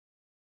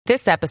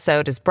This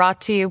episode is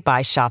brought to you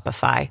by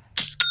Shopify.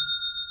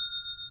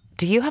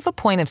 Do you have a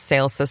point of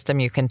sale system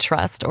you can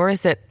trust, or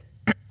is it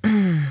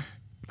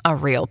a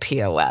real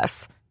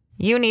POS?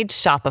 You need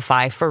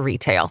Shopify for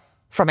retail.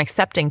 From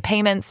accepting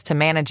payments to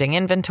managing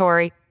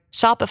inventory,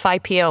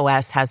 Shopify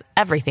POS has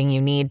everything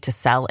you need to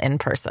sell in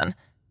person.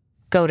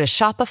 Go to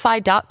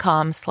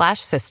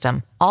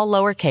shopify.com/system, all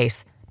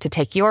lowercase, to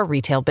take your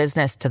retail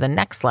business to the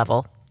next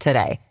level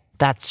today.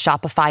 That's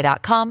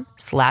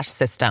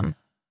shopify.com/system.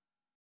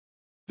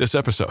 This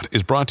episode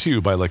is brought to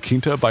you by La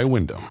Quinta by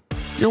Wyndham.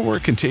 Your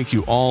work can take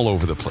you all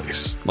over the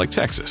place, like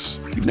Texas.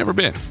 You've never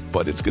been,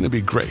 but it's going to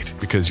be great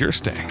because you're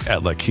staying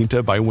at La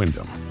Quinta by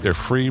Wyndham. Their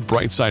free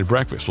Bright Side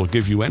breakfast will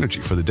give you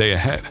energy for the day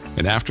ahead.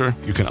 And after,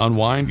 you can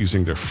unwind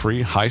using their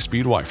free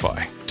high-speed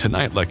Wi-Fi.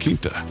 Tonight, La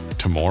Quinta.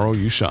 Tomorrow,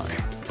 you shine.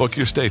 Book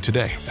your stay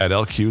today at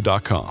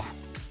lq.com.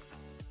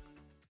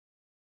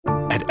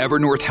 At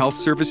Evernorth Health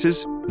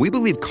Services, we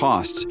believe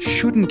costs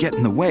shouldn't get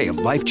in the way of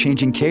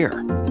life-changing care,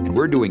 and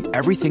we're doing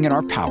everything in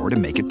our power to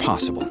make it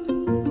possible.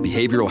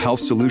 Behavioral health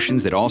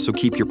solutions that also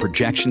keep your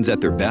projections at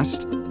their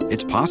best?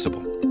 It's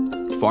possible.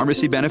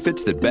 Pharmacy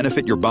benefits that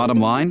benefit your bottom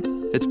line?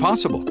 It's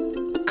possible.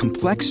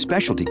 Complex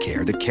specialty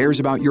care that cares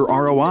about your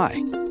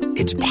ROI?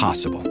 It's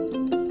possible.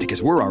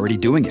 Because we're already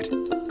doing it.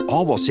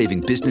 All while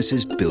saving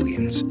businesses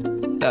billions.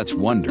 That's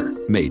Wonder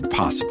made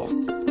possible.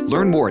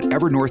 Learn more at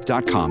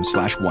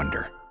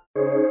evernorth.com/wonder.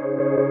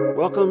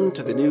 Welcome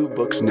to the New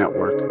Books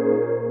Network.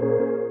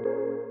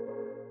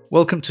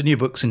 Welcome to New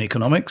Books in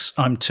Economics.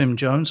 I'm Tim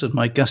Jones, and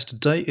my guest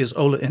today is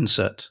Ola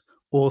Innset,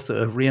 author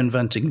of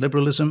Reinventing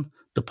Liberalism,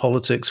 The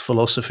Politics,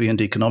 Philosophy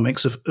and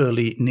Economics of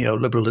Early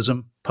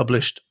Neoliberalism,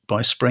 published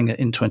by Springer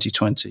in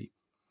 2020.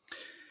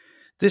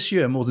 This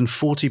year, more than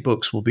 40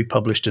 books will be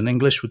published in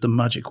English with the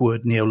magic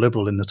word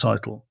neoliberal in the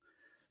title.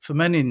 For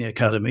many in the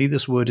academy,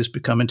 this word has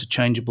become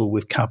interchangeable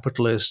with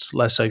capitalist,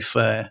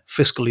 laissez-faire,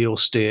 fiscally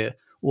austere,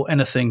 or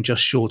anything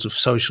just short of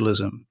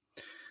socialism.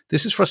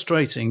 This is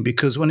frustrating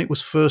because when it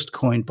was first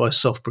coined by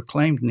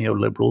self-proclaimed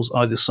neoliberals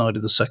either side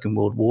of the Second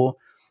World War,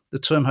 the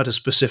term had a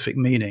specific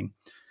meaning,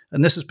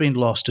 and this has been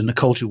lost in the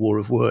culture war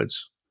of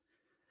words.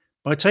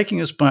 By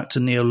taking us back to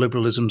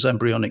neoliberalism's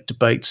embryonic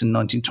debates in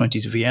 1920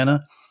 to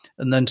Vienna,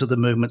 and then to the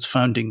movement's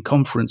founding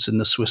conference in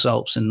the Swiss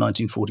Alps in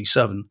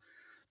 1947,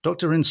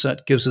 Dr.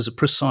 Innset gives us a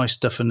precise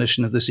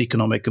definition of this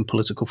economic and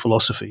political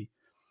philosophy,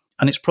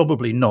 and it's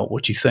probably not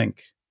what you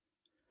think.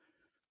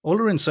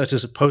 Ola Innset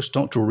is a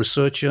postdoctoral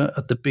researcher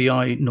at the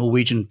BI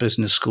Norwegian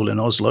Business School in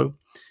Oslo,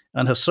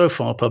 and has so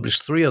far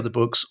published 3 other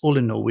books, all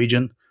in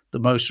Norwegian, the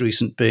most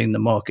recent being The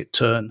Market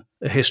Turn,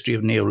 A History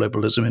of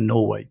Neoliberalism in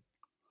Norway.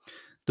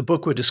 The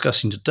book we're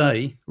discussing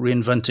today,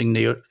 Reinventing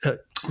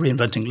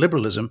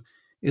Liberalism,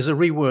 is a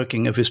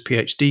reworking of his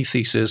PhD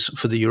thesis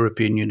for the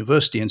European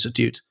University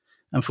Institute,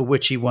 and for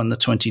which he won the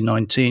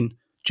 2019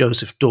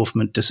 Joseph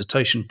Dorfman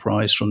Dissertation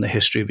Prize from the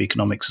History of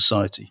Economic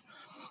Society.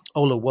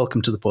 Ola,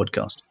 welcome to the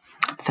podcast.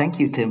 Thank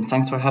you, Tim.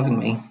 Thanks for having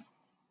me.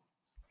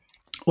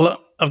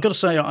 Well, I've got to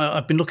say,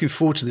 I've been looking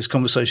forward to this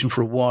conversation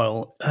for a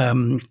while.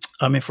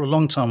 For a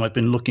long time, I've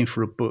been looking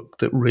for a book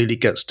that really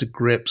gets to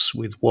grips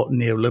with what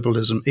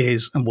neoliberalism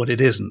is and what it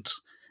isn't.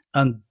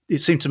 And it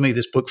seemed to me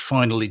this book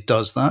finally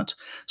does that.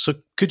 So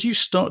could you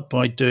start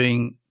by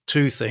doing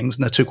 2 things?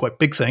 And they're 2 quite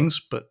big things,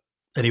 but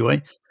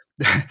anyway.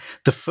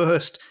 The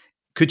first,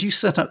 could you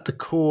set up the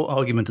core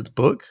argument of the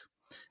book?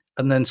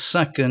 And then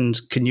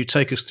second, can you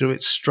take us through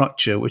its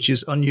structure, which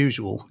is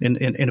unusual in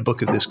a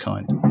book of this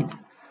kind?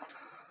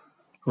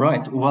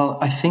 Right. Well,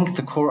 I think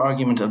the core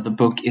argument of the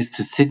book is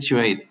to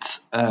situate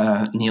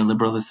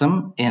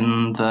neoliberalism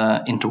in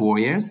the interwar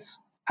years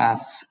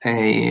as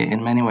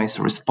in many ways,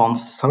 a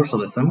response to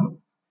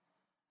socialism,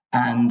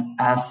 and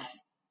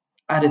as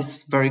at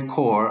its very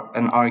core,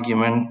 an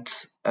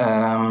argument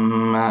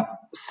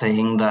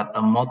saying that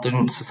a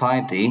modern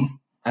society,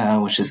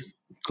 which is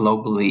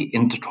globally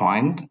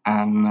intertwined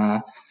and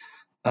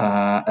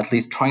at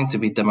least trying to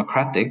be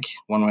democratic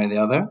one way or the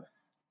other,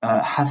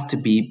 has to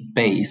be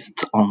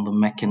based on the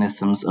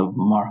mechanisms of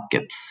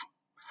markets.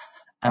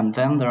 And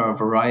then there are a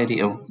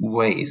variety of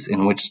ways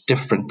in which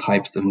different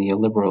types of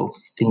neoliberals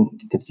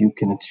think that you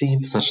can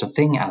achieve such a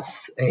thing as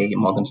a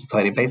modern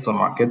society based on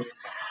markets.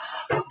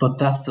 But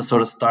that's the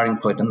sort of starting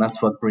point, and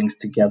that's what brings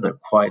together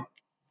quite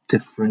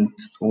different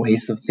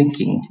ways of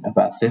thinking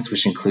about this,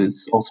 which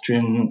includes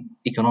Austrian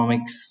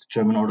economics,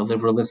 German order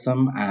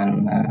liberalism,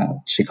 and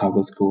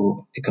Chicago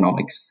School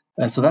economics.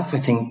 So that's, I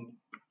think,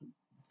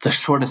 the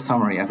shortest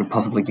summary I could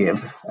possibly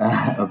give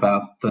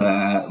about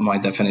my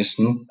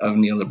definition of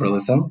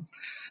neoliberalism.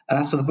 And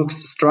as for the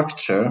book's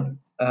structure,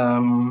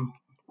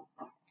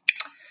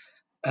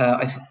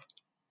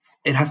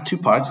 it has 2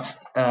 parts,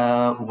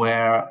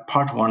 where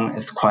part 1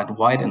 is quite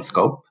wide in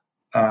scope,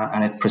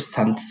 and it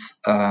presents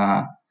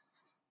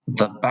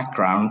the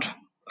background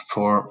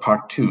for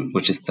part 2,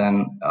 which is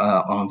then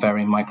on a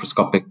very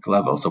microscopic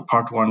level. So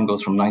part 1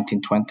 goes from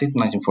 1920 to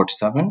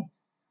 1947,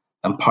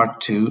 and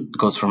part 2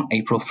 goes from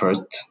April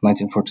 1st,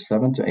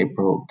 1947 to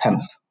April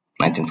 10th,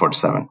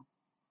 1947.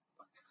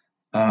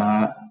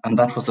 And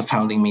that was the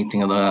founding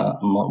meeting of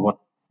what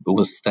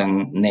was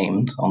then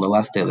named on the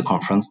last day of the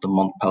conference the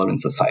Mont Pelerin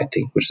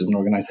Society, which is an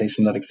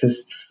organization that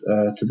exists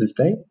to this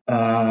day.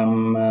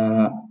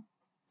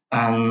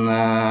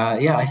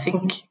 I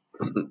think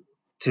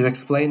to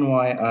explain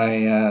why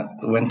I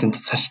went into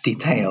such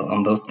detail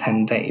on those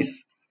 10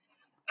 days,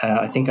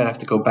 I think I'd have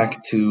to go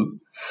back to,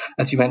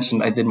 as you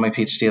mentioned, I did my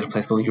PhD at a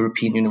place called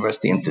European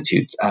University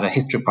Institute at a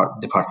history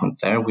department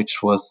there,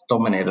 which was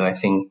dominated, I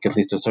think, at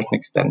least to a certain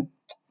extent,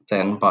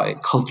 then by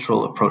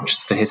cultural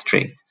approaches to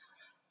history,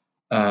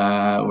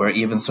 where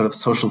even sort of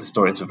social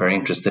historians were very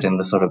interested in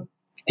the sort of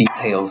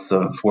details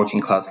of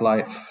working class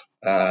life,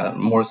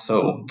 more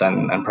so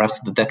than, and perhaps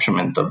to the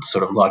detriment of the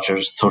sort of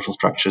larger social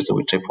structures of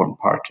which they form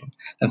part,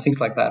 and things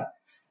like that.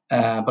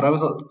 But I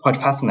was quite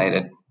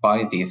fascinated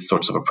by these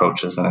sorts of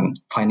approaches and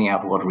finding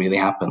out what really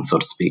happened, so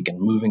to speak, and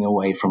moving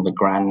away from the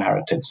grand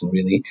narratives and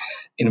really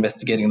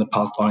investigating the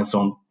past on its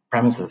own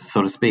premises,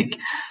 so to speak.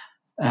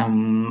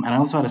 And I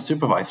also had a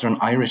supervisor, an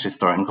Irish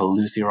historian called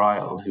Lucy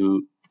Ryle,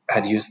 who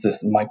had used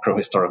this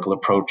micro-historical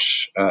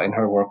approach in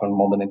her work on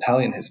modern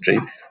Italian history.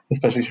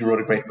 Especially, she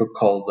wrote a great book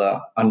called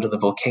Under the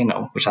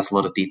Volcano, which has a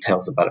lot of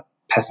details about a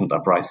peasant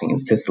uprising in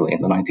Sicily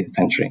in the 19th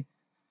century.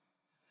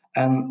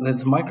 And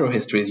this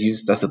microhistory is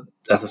used as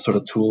a sort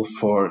of tool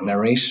for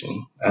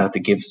narration to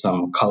give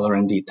some color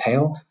and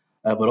detail,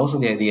 but also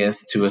the idea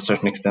is to a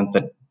certain extent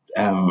that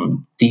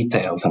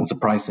details and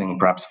surprising,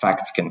 perhaps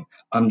facts, can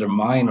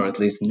undermine or at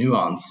least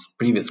nuance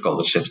previous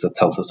scholarships that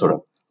tells a sort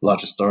of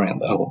larger story and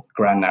the whole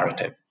grand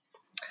narrative.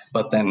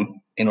 But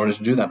then, in order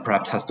to do that,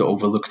 perhaps has to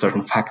overlook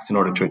certain facts in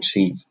order to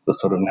achieve the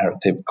sort of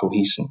narrative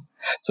cohesion.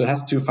 So it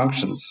has two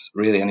functions,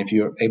 really, and if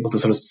you're able to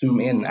sort of zoom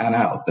in and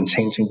out and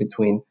changing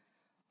between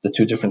the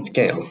two different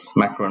scales,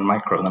 macro and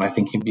micro, then I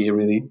think it can be a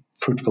really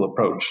fruitful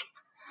approach.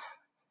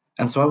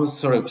 And so I was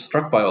sort of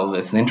struck by all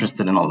this and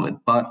interested in all of it.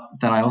 But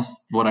then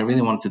what I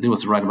really wanted to do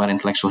was to write about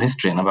intellectual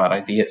history and about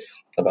ideas,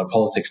 about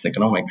politics and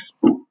economics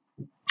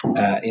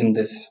in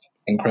this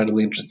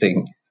incredibly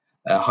interesting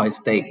high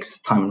stakes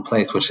time and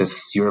place, which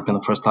is Europe in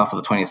the first half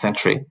of the 20th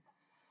century.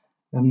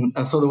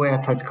 And so the way I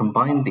tried to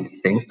combine these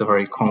things, the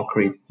very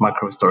concrete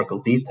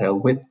micro-historical detail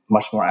with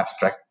much more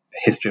abstract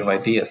history of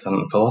ideas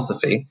and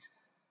philosophy,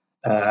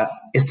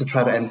 is to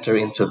try to enter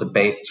into a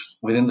debate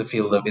within the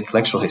field of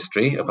intellectual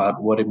history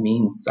about what it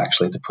means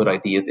actually to put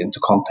ideas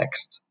into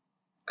context.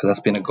 Because that's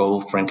been a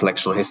goal for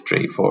intellectual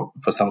history for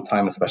some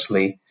time,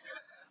 especially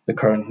the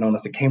current known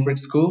as the Cambridge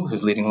School,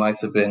 whose leading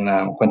lights have been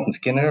Quentin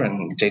Skinner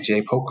and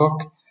J.G.A.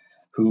 Pocock,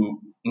 who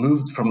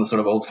moved from the sort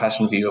of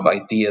old-fashioned view of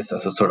ideas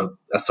as a sort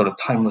of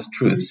timeless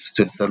truths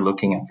to instead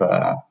looking at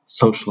the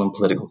social and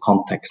political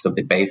context of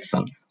debates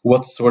and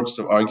what sorts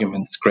of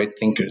arguments great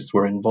thinkers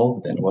were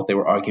involved in, what they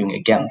were arguing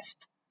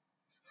against.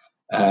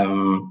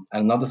 And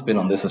another spin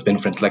on this has been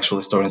for intellectual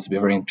historians to be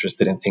very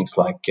interested in things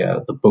like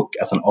the book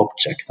as an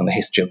object and the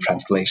history of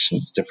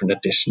translations, different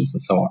editions,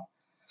 and so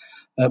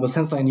on. But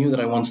since I knew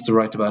that I wanted to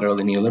write about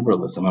early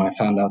neoliberalism, and I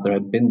found out there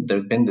had been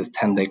this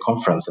 10-day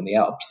conference in the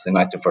Alps in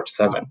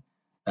 1947,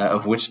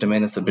 of which the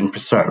minutes had been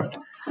preserved,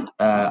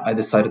 I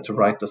decided to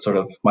write a sort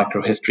of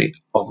microhistory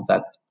of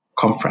that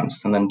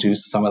conference and then do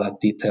some of that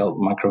detailed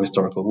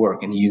microhistorical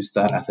work and use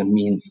that as a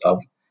means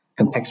of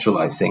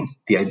contextualizing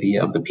the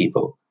idea of the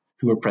people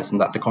who were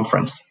present at the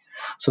conference.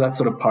 So that's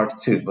sort of part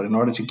two. But in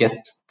order to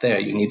get there,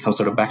 you need some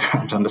sort of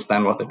background to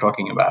understand what they're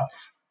talking about.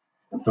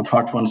 So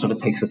part one sort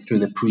of takes us through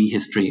the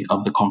prehistory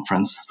of the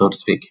conference, so to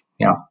speak.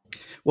 Yeah.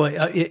 Well,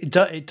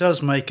 it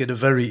does make it a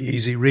very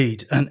easy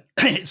read. And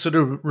it sort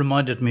of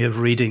reminded me of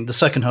reading, the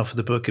second half of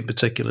the book in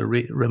particular,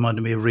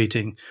 reminded me of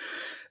reading,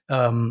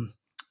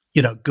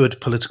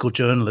 good political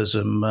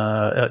journalism,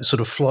 sort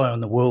of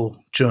fly-on-the-wall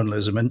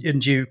journalism.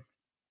 And you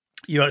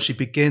actually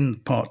begin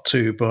part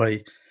two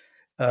by,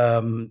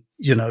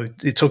 you're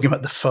talking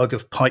about the fug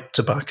of pipe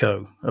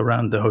tobacco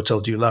around the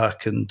Hotel du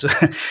Lac. And,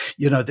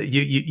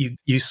 that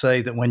you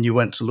say that when you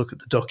went to look at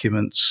the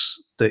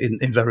documents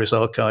in various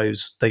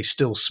archives, they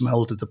still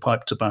smelled of the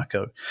pipe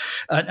tobacco.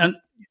 And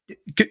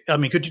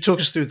could you talk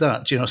us through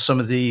that? Some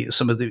of the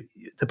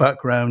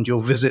background,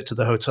 your visit to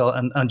the hotel,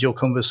 and your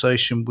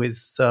conversation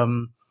with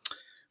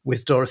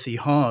Dorothy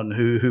Hahn,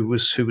 who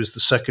was the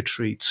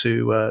secretary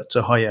to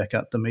Hayek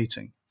at the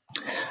meeting.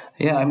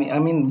 Yeah,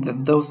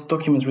 those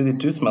documents really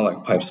do smell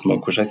like pipe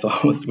smoke, which I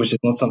thought which is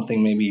not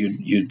something maybe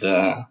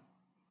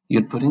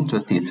you'd put into a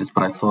thesis,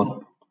 but I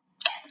thought.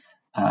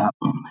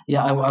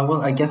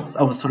 I guess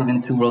I was sort of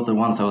in two worlds at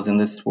once. I was in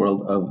this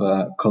world of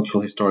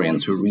cultural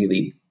historians who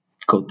really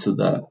go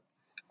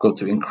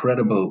to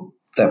incredible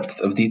depths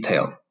of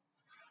detail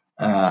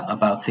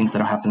about things that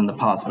have happened in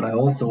the past. But I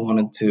also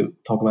wanted to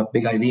talk about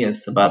big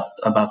ideas about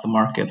the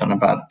market and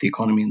about the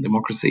economy and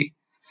democracy.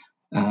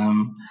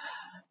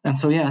 And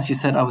so, as you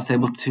said, I was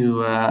able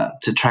to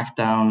track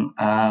down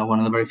one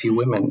of the very few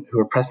women who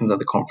were present at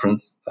the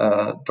conference,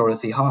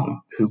 Dorothy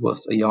Hahn, who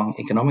was a young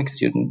economics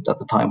student at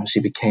the time, and she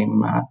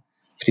became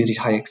Friedrich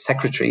Hayek's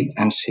secretary,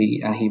 and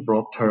he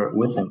brought her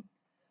with him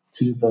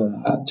to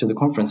the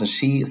conference, and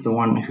she is the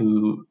one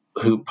who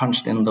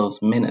punched in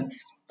those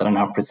minutes that are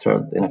now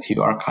preserved in a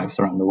few archives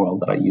around the world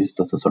that I used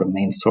as a sort of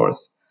main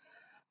source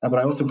But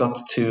I also got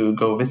to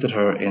go visit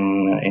her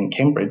in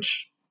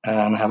Cambridge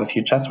and have a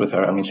few chats with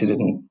her. I mean, she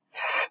didn't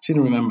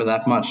remember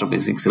that much,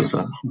 obviously, because it was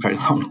a very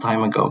long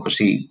time ago. But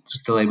she was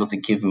still able to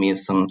give me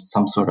some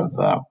sort of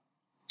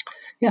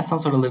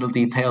little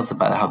details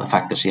about how the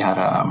fact that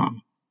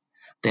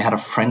they had a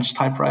French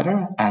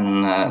typewriter,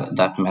 and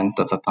that meant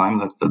at the time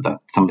that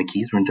some of the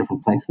keys were in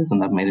different places,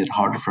 and that made it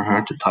harder for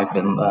her to type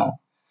in the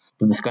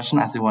discussion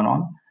as it went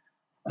on.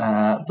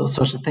 Those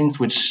sorts of things,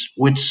 which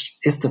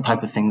is the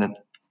type of thing that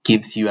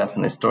gives you as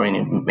an historian,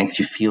 it makes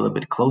you feel a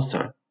bit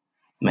closer.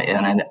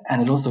 And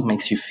it also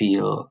makes you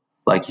feel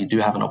like you do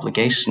have an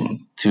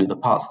obligation to the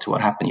past, to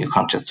what happened. You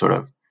can't just sort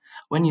of,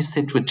 when you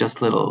sit with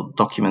just little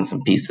documents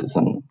and pieces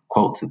and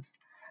quotes,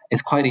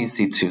 it's quite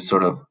easy to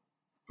sort of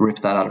rip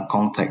that out of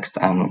context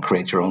and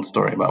create your own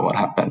story about what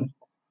happened,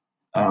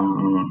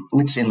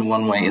 which in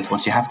one way is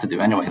what you have to do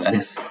anyway. That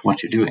is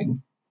what you're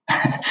doing.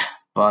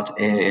 But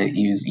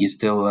you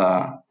still,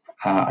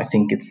 I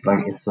think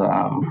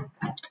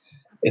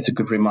it's a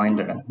good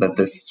reminder that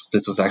this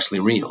was actually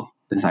real.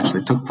 This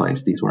actually took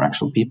place. These were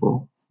actual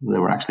people. They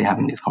were actually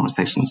having these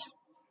conversations.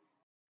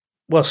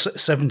 Well,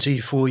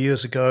 74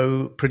 years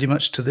ago, pretty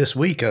much to this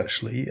week,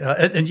 actually.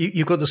 And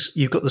you've got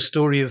the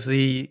story of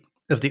the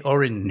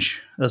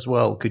orange as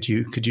well. Could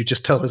you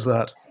just tell us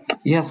that?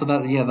 Yeah. So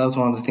that was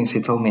one of the things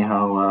she told me,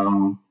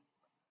 how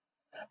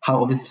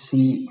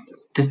obviously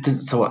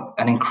so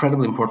an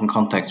incredibly important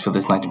context for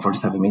this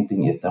 1947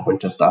 meeting is that we're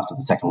just after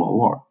the Second World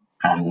War.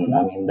 And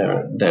I mean,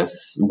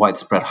 there's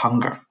widespread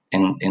hunger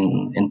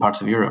in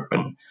parts of Europe,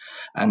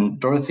 and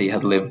Dorothy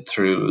had lived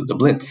through the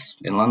Blitz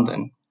in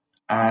London,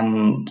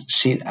 and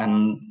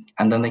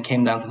then they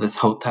came down to this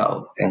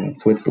hotel in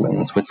Switzerland,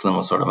 and Switzerland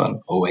was sort of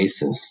an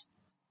oasis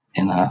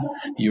in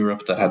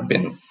Europe that had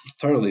been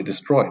thoroughly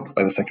destroyed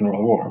by the Second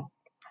World War.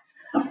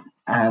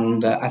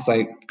 And as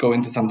I go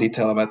into some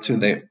detail about too,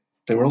 they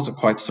were also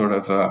quite sort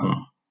of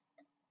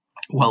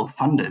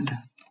well-funded.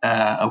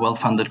 A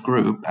well-funded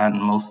group,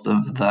 and most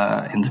of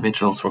the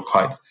individuals were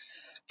quite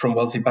from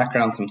wealthy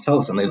backgrounds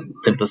themselves, and they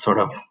lived a sort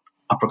of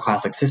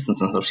upper-class existence.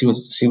 And so she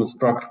was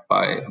struck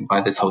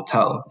by this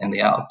hotel in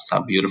the Alps,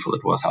 how beautiful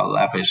it was, how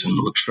lavish and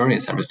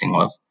luxurious everything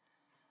was,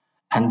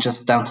 and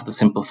just down to the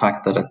simple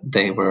fact that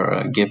they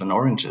were given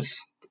oranges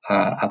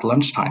at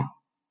lunchtime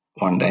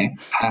one day.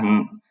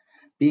 And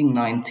being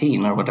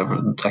 19 or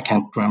whatever, I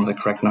can't remember the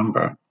correct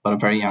number, but a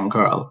very young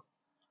girl,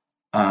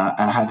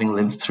 and having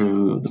lived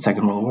through the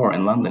Second World War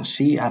in London,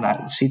 she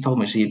told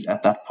me she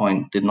at that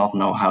point did not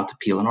know how to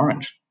peel an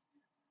orange.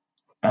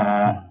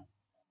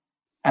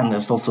 And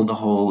there's also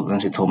then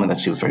she told me that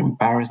she was very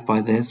embarrassed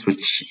by this,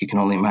 which you can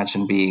only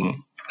imagine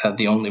being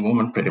the only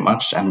woman pretty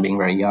much, and being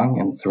very young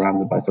and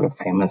surrounded by sort of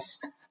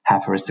famous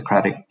half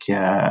aristocratic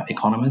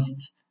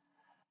economists.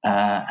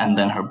 And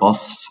then her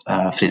boss,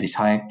 Friedrich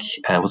Hayek,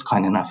 was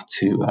kind enough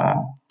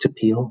to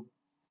peel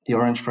the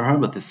orange for her,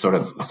 but this sort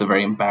of was a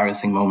very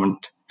embarrassing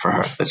moment for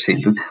her. This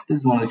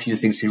is one of the few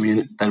things that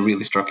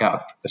really struck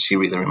out, that she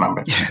really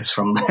remembered. Yes,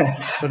 from the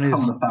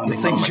founding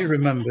things moment. you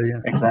remember.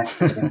 Yeah,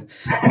 exactly.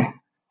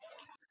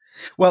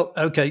 Well,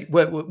 okay,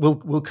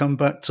 we'll come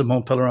back to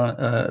Mont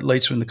Pelerin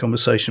later in the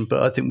conversation,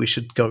 but I think we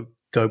should go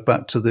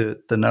back to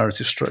the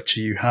narrative structure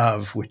you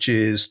have, which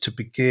is to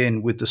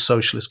begin with the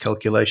socialist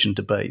calculation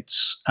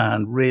debates,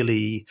 and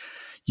really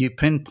you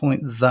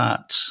pinpoint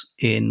that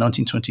in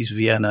 1920s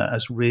Vienna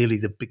as really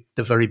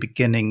the very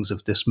beginnings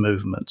of this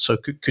movement. So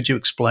could you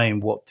explain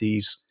what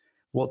these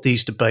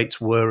debates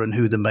were and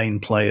who the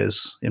main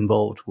players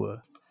involved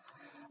were?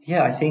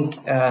 Yeah, I think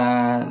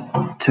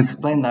to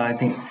explain that, I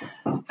think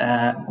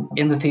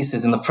in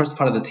the first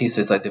part of the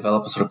thesis, I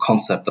developed a sort of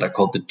concept that I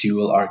called the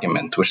dual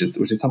argument, which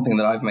is something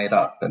that I've made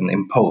up and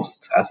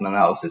imposed as an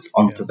analysis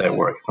onto their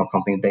work. It's not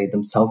something they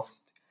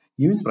themselves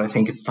use, but I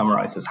think it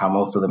summarizes how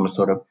most of them are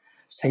sort of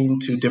saying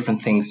two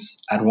different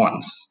things at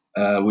once,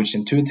 which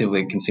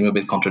intuitively can seem a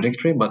bit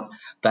contradictory, but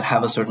that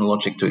have a certain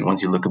logic to it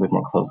once you look a bit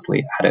more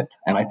closely at it.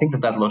 And I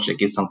think that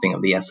logic is something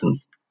of the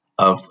essence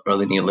of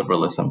early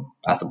neoliberalism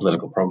as a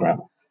political program.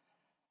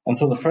 And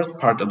so the first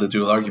part of the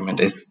dual argument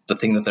is the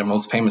thing that they're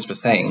most famous for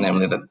saying,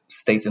 namely that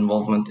state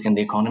involvement in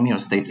the economy or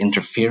state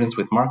interference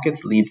with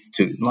markets leads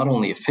to not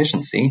only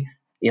inefficiency,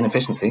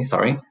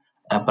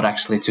 but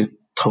actually to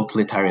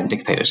totalitarian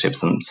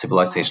dictatorships and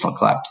civilizational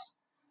collapse.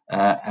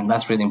 And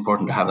that's really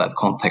important to have that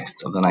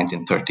context of the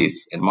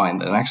 1930s in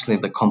mind. And actually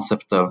the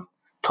concept of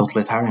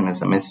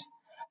totalitarianism is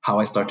how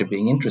I started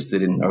being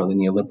interested in early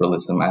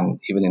neoliberalism,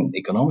 and even in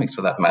economics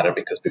for that matter,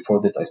 because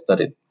before this I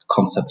studied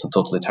concepts of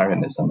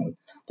totalitarianism and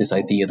this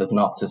idea that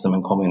Nazism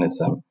and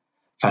communism,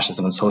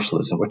 fascism and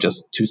socialism were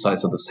just two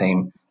sides of the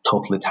same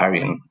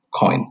totalitarian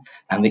coin.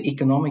 And the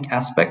economic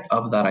aspect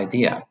of that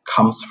idea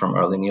comes from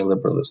early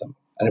neoliberalism,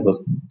 and it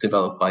was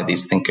developed by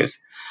these thinkers.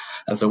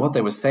 And so what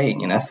they were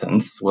saying, in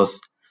essence,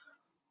 was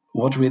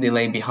what really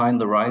lay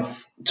behind the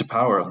rise to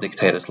power of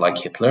dictators like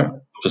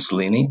Hitler,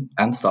 Mussolini,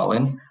 and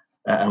Stalin,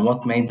 and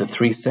what made the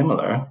three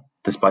similar,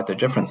 despite their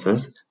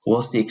differences,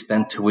 was the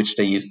extent to which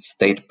they used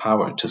state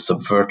power to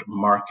subvert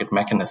market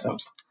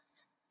mechanisms.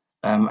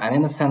 And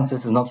in a sense,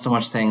 this is not so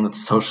much saying that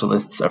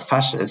socialists are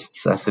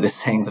fascists as it is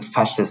saying that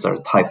fascists are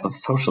a type of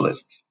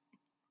socialists.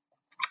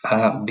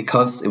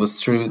 Because it was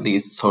through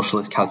these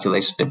socialist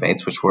calculation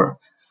debates, which were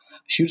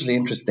hugely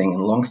interesting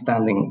and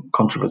long-standing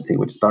controversy,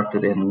 which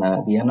started in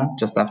Vienna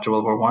just after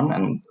World War I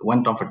and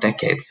went on for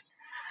decades.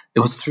 It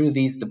was through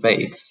these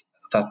debates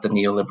that the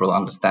neoliberal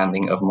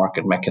understanding of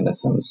market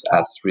mechanisms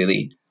as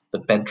really the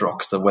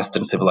bedrocks of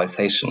Western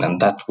civilization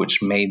and that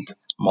which made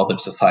modern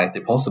society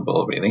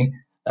possible, really,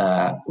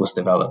 was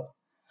developed.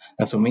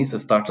 And so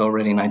Mises started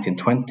already in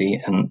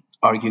 1920 and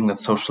arguing that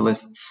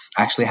socialists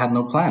actually had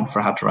no plan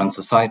for how to run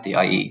society,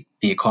 i.e.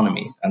 the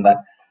economy, and that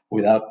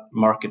without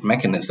market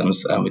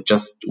mechanisms, it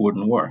just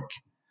wouldn't work.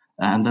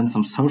 And then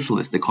some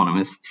socialist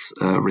economists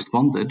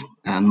responded,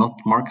 not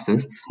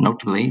Marxists,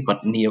 notably,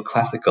 but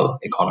neoclassical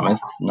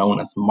economists known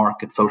as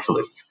market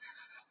socialists.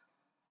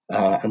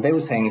 And they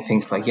were saying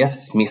things like,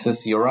 yes,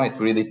 Mises, you're right,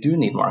 we really do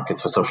need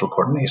markets for social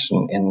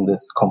coordination in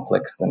this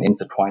complex and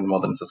intertwined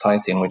modern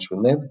society in which we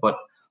live, but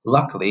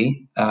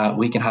luckily,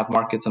 we can have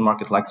markets and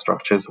market-like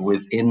structures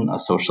within a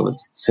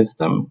socialist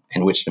system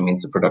in which the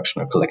means of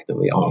production are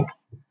collectively owned.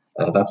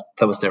 That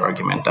was their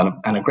argument,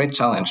 and a great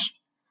challenge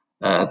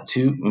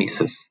to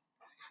Mises.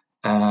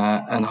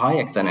 And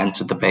Hayek then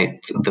entered the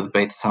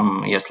debate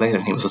some years later,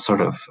 and he was a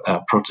sort of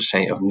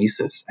protege of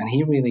Mises. And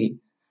he really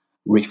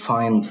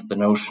refined the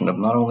notion of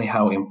not only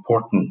how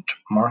important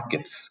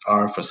markets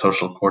are for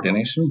social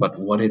coordination, but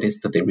what it is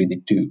that they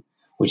really do,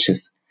 which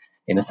is,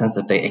 in a sense,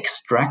 that they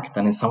extract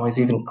and in some ways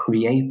even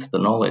create the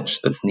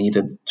knowledge that's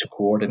needed to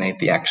coordinate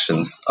the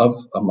actions of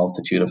a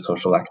multitude of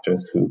social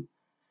actors who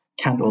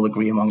can't all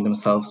agree among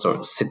themselves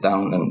or sit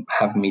down and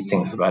have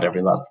meetings about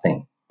every last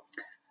thing.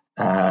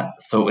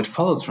 So it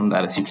follows from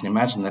that, as you can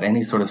imagine, that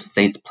any sort of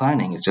state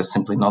planning is just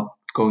simply not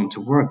going to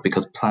work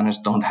because planners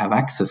don't have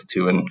access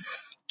to and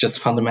just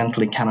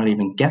fundamentally cannot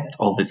even get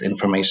all this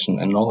information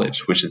and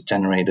knowledge, which is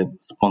generated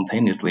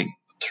spontaneously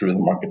through the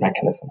market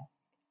mechanism.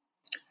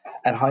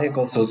 And Hayek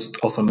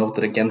also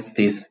noted against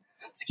these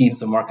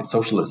schemes of market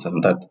socialism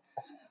that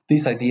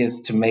these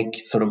ideas to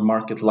make sort of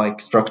market-like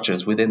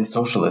structures within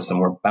socialism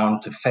were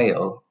bound to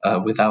fail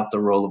without the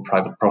role of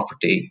private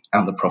property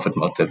and the profit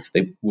motive.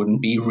 They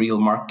wouldn't be real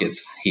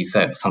markets, he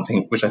said,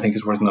 something which I think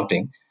is worth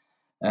noting.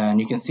 And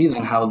you can see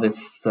then how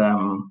this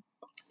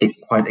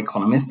quite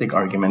economistic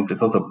argument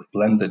is also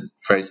blended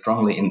very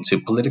strongly into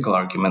political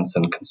arguments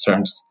and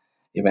concerns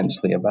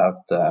eventually about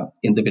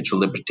individual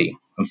liberty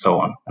and so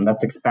on. And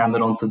that's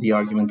expanded onto the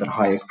argument that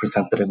Hayek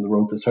presented in The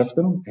Road to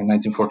Serfdom in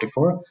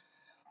 1944,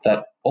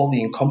 that all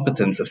the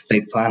incompetence of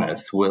state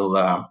planners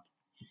will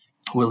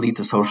lead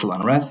to social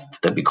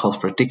unrest, there'll be calls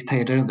for a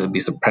dictator, there'll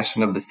be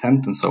suppression of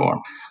dissent and so on.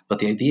 But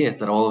the idea is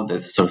that all of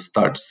this sort of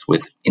starts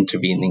with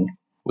intervening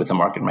with the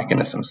market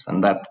mechanisms.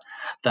 And that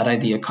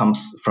idea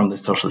comes from the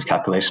socialist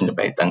calculation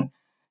debate. And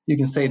you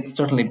can say it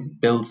certainly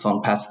builds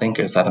on past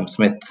thinkers, Adam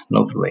Smith,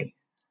 notably.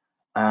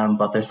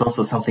 But there's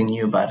also something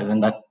new about it,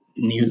 and the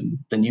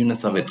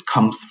newness of it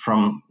comes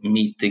from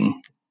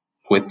meeting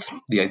with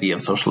the idea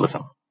of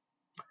socialism.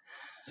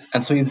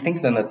 And so you'd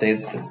think then that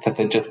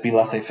they'd just be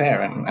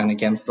laissez-faire and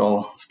against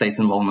all state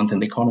involvement in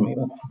the economy.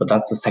 But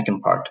that's the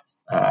second part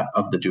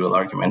of the dual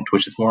argument,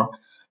 which is more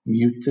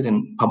muted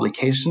in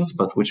publications,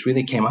 but which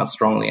really came out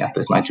strongly at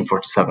this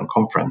 1947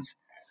 conference,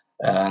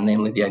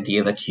 namely the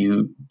idea that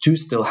you do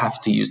still have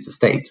to use the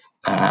state.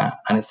 And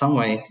in some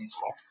ways,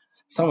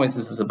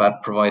 this is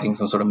about providing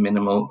some sort of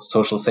minimal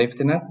social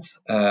safety net,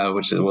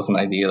 which was an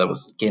idea that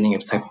was gaining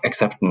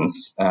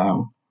acceptance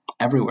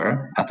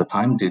everywhere at the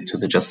time due to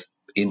the just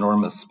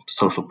enormous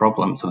social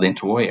problems of the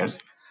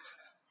interwarriors.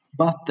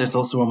 But there's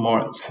also a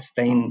more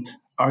sustained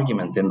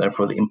argument in there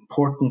for the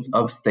importance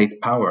of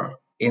state power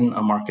in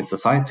a market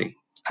society.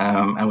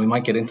 And we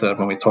might get into that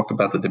when we talk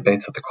about the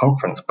debates at the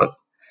conference,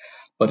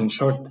 but in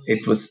short,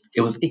 it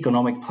was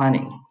economic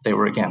planning they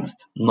were against,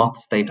 not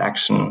state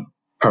action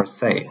per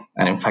se.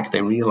 And in fact,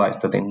 they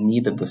realized that they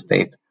needed the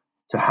state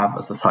to have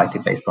a society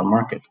based on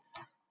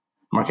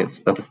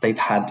markets, that the state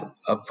had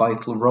a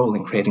vital role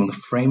in creating the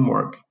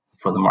framework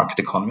for the market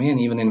economy and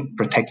even in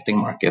protecting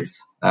markets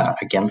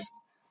against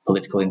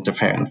political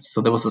interference. So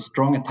there was a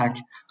strong attack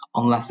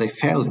on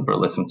laissez-faire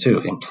liberalism too,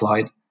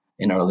 implied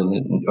in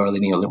early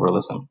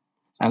neoliberalism.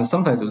 And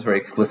sometimes it was very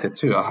explicit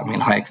too. I mean,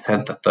 Hayek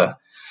said that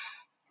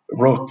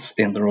wrote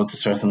in The Road to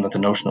Serfdom that the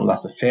notion of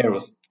laissez-faire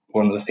was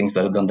one of the things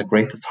that had done the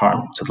greatest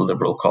harm to the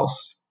liberal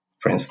cause,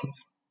 for instance.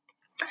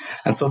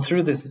 And so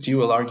through this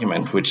dual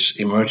argument, which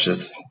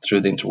emerges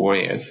through the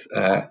interwarriors,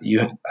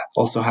 you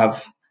also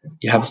have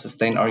a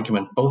sustained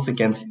argument both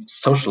against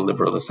social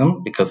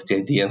liberalism, because the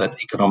idea that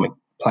economic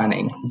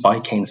planning by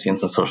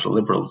Keynesians and social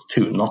liberals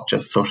too, not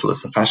just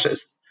socialists and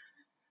fascists,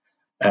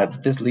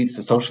 this leads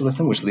to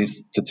socialism, which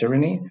leads to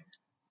tyranny,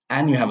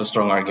 and you have a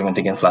strong argument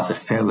against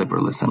laissez-faire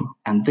liberalism.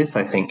 And this,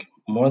 I think,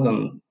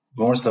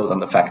 more so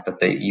than the fact that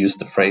they use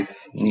the phrase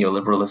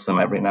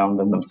neoliberalism every now and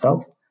then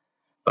themselves,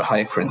 but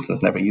Hayek, for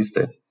instance, never used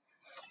it.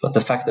 But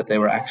the fact that they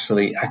were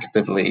actually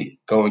actively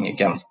going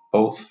against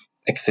both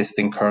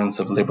existing currents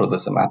of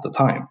liberalism at the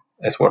time,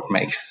 is what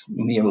makes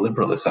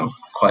neoliberalism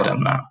quite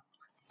an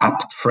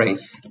apt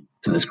phrase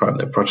to describe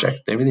their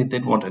project. They really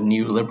did want a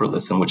new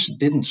liberalism which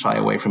didn't shy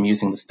away from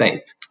using the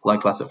state,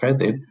 like laissez-faire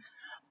did,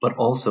 but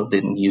also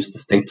didn't use the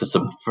state to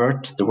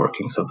subvert the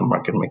workings of the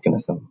market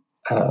mechanism,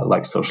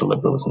 like social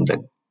liberalism did,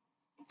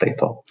 they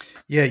thought.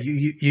 Yeah,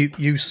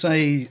 you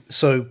say,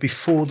 so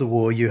before the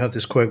war, you have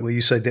this quote where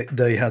you say that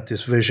they had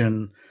this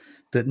vision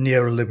that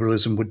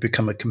neoliberalism would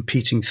become a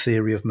competing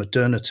theory of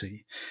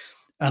modernity.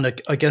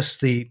 And I guess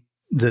the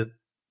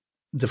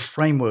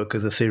framework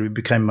of the theory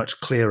became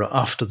much clearer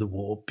after the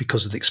war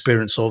because of the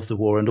experience of the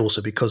war and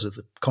also because of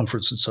the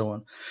conference and so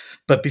on.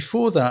 But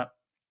before that,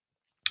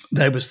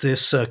 there was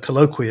this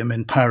colloquium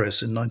in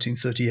Paris in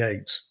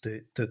 1938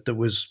 that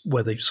was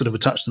where they sort of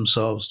attached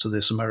themselves to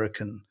this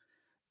American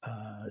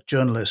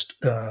journalist,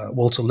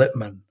 Walter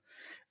Lippmann.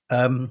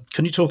 Can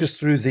you talk us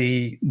through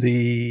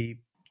the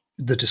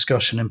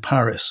discussion in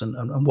Paris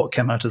and what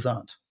came out of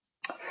that?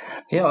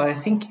 Yeah, I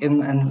think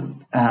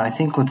I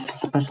think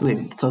what's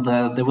especially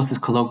there was this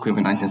colloquium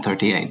in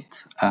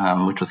 1938,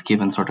 which was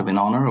given sort of in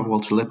honor of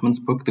Walter Lippmann's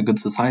book, The Good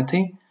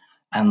Society,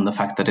 and the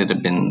fact that it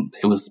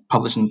was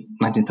published in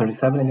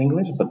 1937 in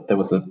English, but there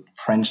was a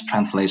French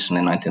translation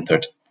in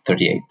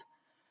 1938.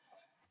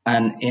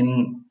 And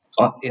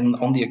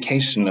on the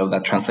occasion of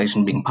that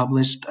translation being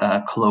published,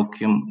 a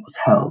colloquium was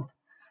held,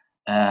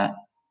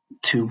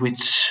 to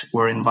which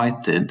were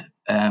invited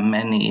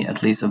many,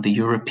 at least of the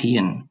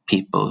European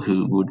people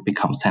who would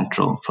become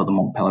central for the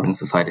Mont Pelerin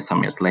Society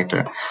some years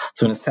later.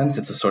 So in a sense,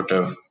 it's a sort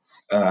of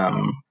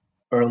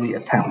early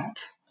attempt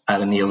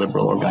at a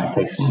neoliberal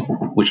organization,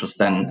 which was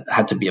then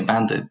had to be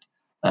abandoned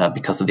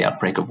because of the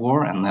outbreak of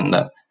war, and then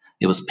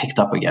it was picked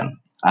up again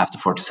after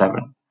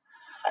 1947.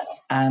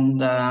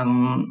 And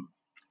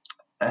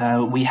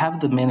we have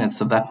the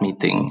minutes of that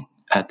meeting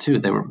too.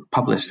 They were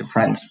published in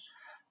French.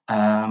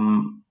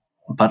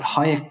 But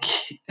Hayek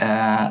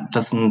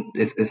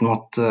is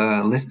not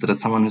listed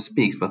as someone who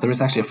speaks, but there is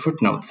actually a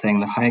footnote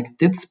saying that Hayek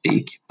did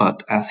speak,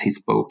 but as he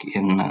spoke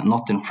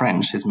not in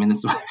French, his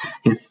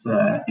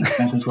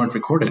sentences weren't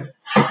recorded.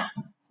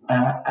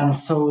 And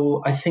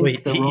so I think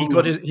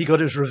he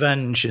got his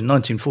revenge in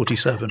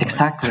 1947.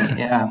 Exactly, right?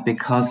 Yeah,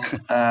 because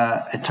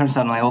it turns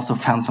out, and I also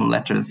found some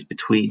letters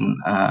between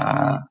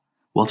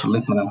Walter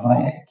Lippmann and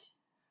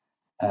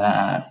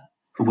Hayek,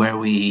 where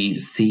we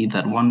see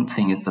that one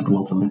thing is that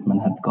Walter Lippmann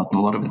had gotten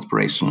a lot of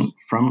inspiration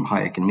from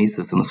Hayek and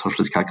Mises in the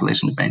socialist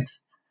calculation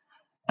debates.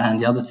 And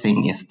the other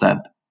thing is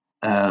that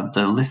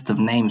the list of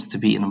names to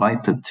be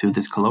invited to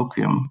this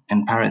colloquium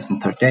in Paris in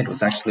 1938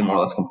 was actually more or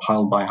less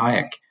compiled by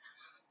Hayek.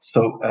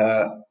 So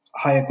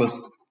Hayek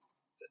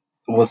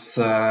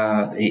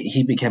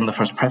he became the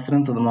first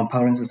president of the Mont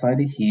Pelerin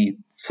Society. He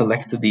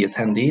selected the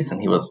attendees,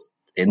 and he was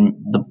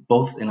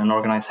both in an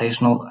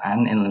organizational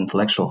and in an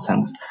intellectual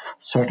sense,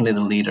 certainly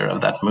the leader of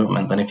that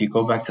movement. And if you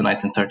go back to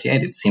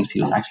 1938, it seems he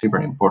was actually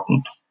very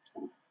important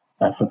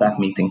for that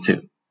meeting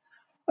too.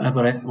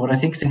 But what I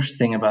think is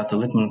interesting about the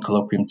Lippmann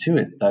colloquium too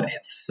is that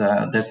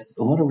there's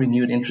a lot of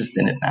renewed interest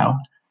in it now.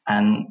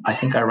 And I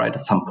think I write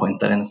at some point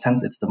that in a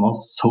sense it's the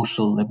most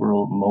social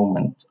liberal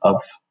moment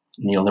of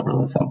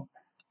neoliberalism.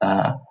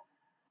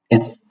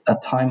 It's a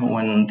time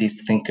when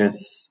these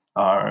thinkers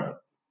are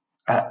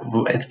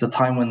it's the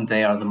time when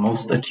they are the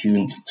most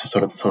attuned to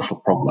sort of social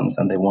problems,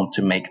 and they want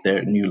to make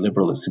their new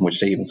liberalism,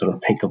 which they even sort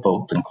of take a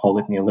vote and call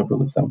it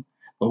neoliberalism.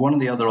 But one of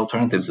the other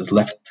alternatives is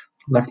left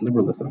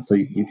liberalism. So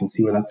you can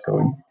see where that's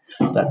going.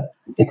 That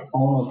it's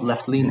almost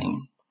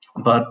left-leaning,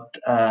 but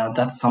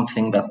that's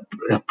something that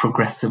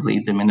progressively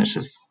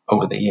diminishes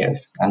over the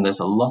years. And there's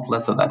a lot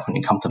less of that when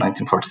you come to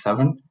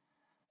 1947.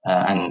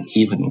 And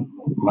even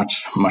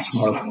much, much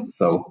more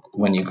so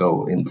when you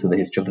go into the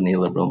history of the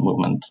neoliberal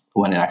movement,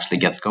 when it actually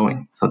gets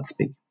going, so to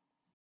speak.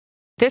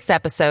 This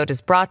episode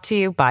is brought to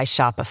you by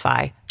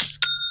Shopify.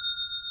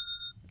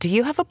 Do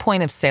you have a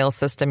point of sale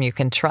system you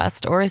can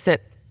trust, or is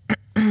it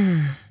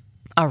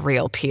a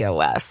real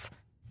POS?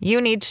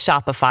 You need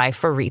Shopify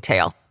for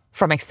retail.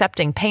 From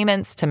accepting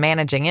payments to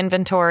managing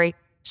inventory,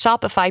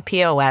 Shopify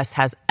POS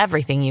has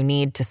everything you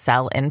need to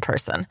sell in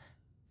person.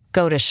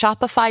 Go to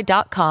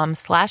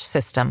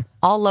shopify.com/system,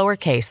 all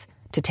lowercase,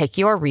 to take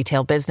your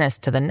retail business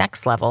to the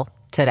next level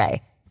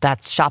today.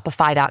 That's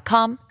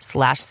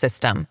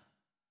shopify.com/system.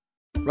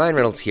 Ryan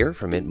Reynolds here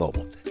from Mint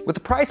Mobile. With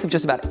the price of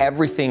just about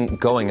everything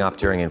going up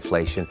during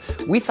inflation,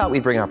 we thought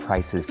we'd bring our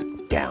prices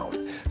down.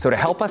 So to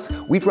help us,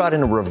 we brought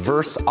in a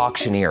reverse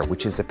auctioneer,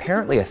 which is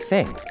apparently a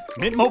thing.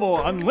 Mint Mobile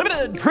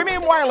Unlimited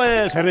Premium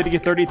Wireless. How to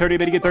get 30, 30,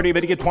 how to get 30, how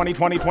to get 20,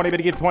 20, 20, how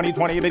to get 20,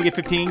 20, how to get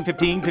 15,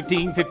 15,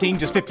 15, 15,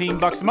 just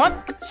 $15 a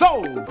month?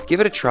 Sold!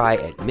 Give it a try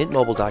at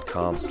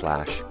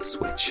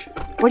mintmobile.com/switch.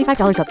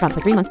 $45 up front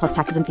for 3 months plus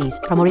taxes and fees.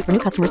 Promo rate for new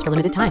customers for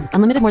limited time.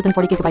 Unlimited more than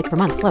 40 gigabytes per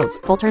month. Slows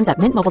full terms at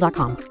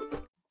mintmobile.com.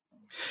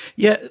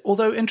 Yeah,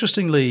 although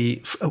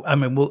interestingly, I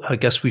mean, I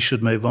guess we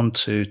should move on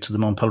to the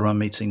Mont Pelerin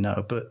meeting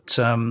now, but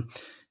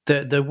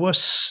there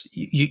was,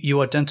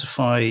 you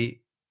identify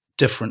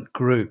different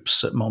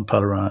groups at Mont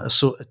Pelerin.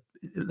 So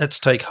let's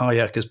take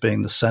Hayek as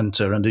being the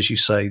center, and as you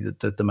say,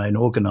 the main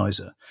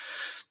organizer.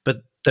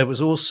 But there was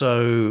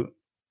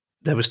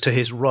to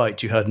his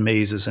right, you had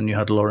Mises and you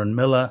had Lauren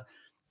Miller,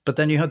 but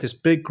then you had this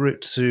big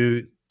group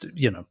to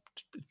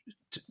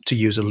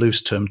use a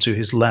loose term, to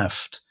his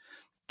left,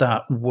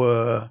 that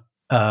were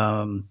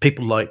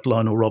people like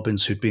Lionel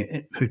Robbins, who'd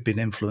been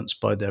influenced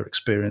by their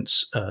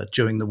experience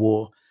during the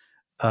war.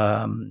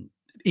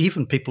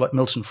 Even people like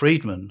Milton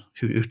Friedman,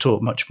 who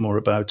talk much more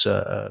about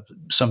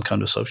some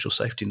kind of social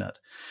safety net.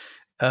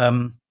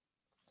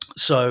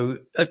 So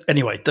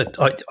anyway,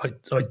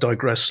 I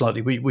digress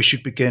slightly. We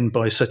should begin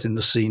by setting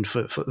the scene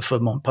for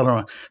Mont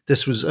Pelerin.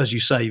 This was, as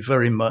you say,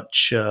 very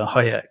much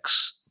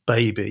Hayek's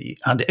baby,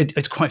 and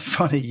it's quite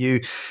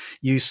funny.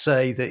 You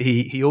say that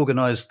he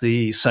organised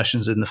the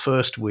sessions in the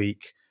first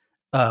week,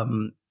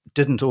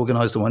 didn't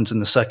organise the ones in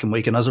the second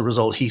week, and as a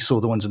result, he saw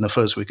the ones in the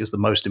first week as the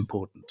most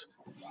important.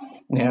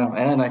 Yeah,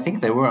 and I think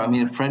they were. I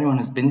mean, for anyone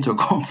who's been to a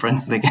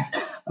conference, they can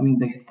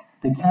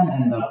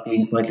end up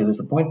being slightly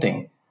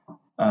disappointing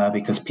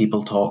because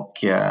people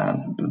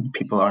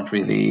aren't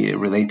really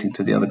relating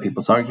to the other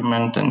people's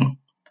argument,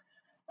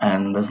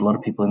 and there's a lot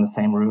of people in the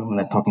same room and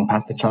they're talking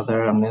past each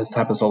other. I mean, this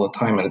happens all the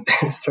time, and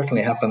it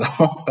certainly happened at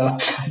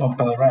Mont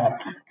Pelerin.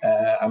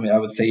 I mean, I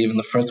would say even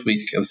the first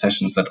week of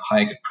sessions that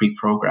Hayek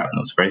pre-programmed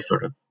was very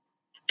sort of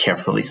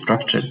carefully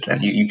structured,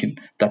 and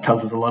that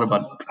tells us a lot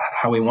about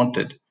how we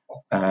wanted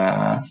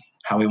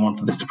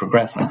this to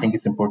progress. And I think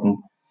it's important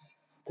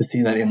to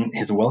see that in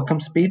his welcome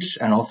speech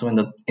and also in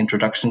the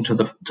introduction to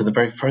the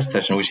very first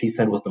session, which he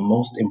said was the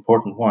most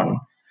important one.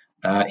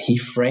 He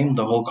framed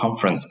the whole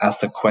conference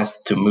as a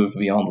quest to move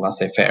beyond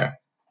laissez-faire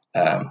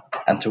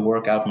and to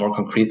work out more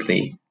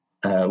concretely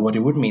what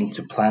it would mean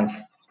to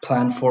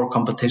plan for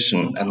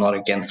competition and not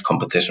against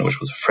competition,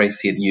 which was a phrase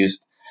he had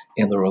used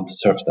in The Road to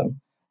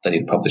Serfdom that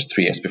he published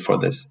 3 years before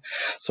this.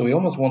 So we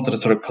almost wanted a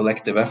sort of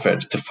collective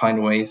effort to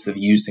find ways of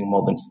using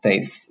modern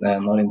states,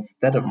 not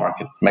instead of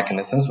market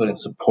mechanisms, but in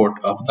support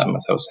of them,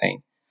 as I was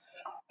saying.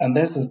 And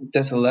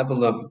there's a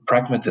level of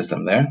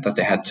pragmatism there that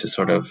they had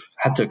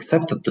to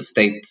accept that the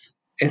state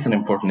is an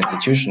important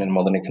institution in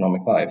modern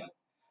economic life.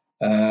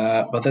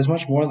 But there's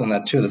much more than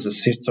that too. There's a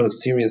sort of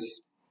serious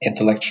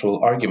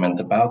intellectual argument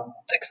about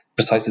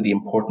precisely the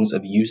importance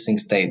of using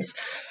states,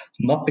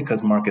 not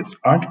because markets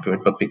aren't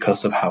good, but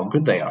because of how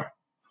good they are.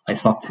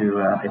 It's not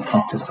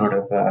to sort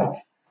of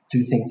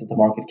do things that the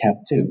market can't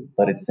do,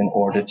 but it's in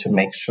order to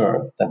make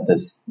sure that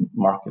this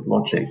market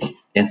logic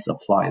is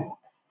applied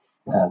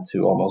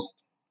to almost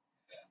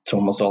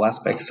all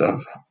aspects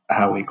of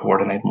how we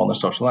coordinate modern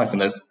social life. And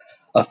there's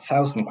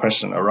 1,000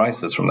 questions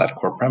arises from that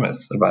core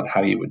premise about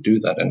how you would do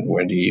that and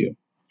where do you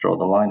draw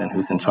the line and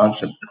who's in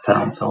charge,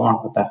 etc. and so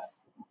on. But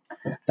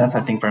that's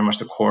I think very much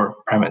the core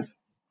premise.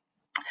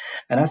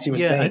 And as you were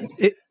saying,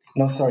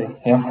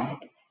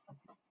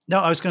 No,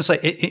 I was going to say,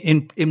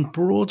 in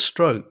broad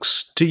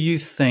strokes, do you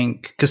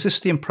think, because this is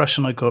the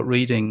impression I got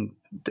reading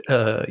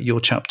your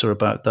chapter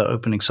about that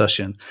opening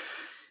session,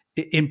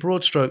 in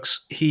broad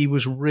strokes, he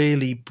was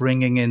really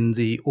bringing in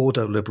the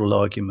ordo-liberal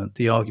argument,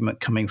 the argument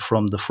coming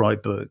from the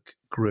Freiburg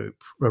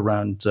group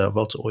around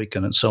Walter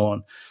Eucken and so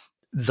on,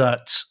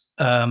 that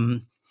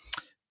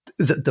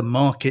the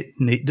market,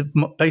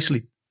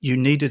 basically you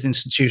needed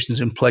institutions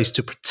in place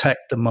to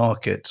protect the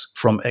market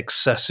from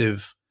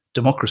excessive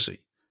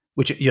democracy.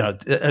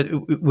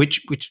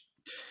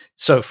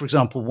 So, for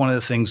example, one of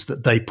the things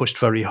that they pushed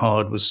very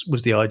hard was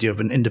the idea of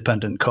an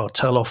independent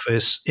cartel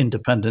office,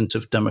 independent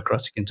of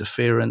democratic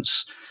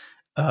interference,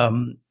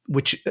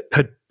 which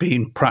had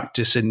been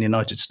practiced in the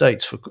United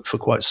States for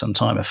quite some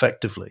time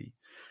effectively.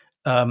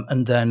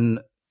 And then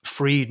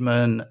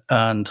Friedman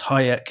and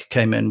Hayek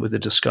came in with a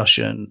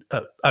discussion,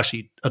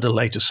 actually at a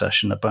later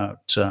session,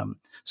 about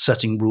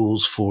setting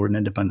rules for an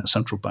independent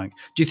central bank.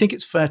 Do you think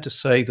it's fair to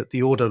say that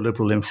the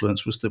ordo-liberal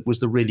influence was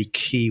the really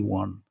key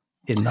one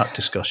in that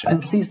discussion?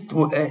 At least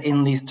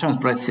in these terms,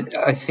 but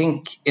I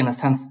think in a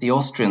sense the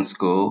Austrian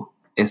school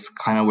is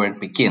kind of where it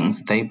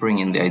begins. They bring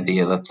in the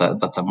idea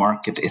that the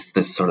market is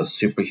this sort of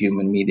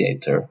superhuman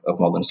mediator of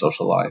modern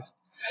social life.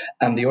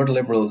 And the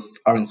ordo-liberals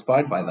are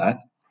inspired by that,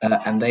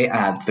 and they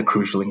add the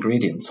crucial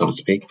ingredient, so to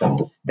speak, that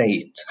the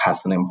state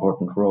has an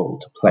important role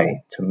to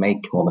play to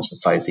make modern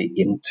society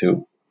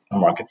into a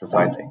market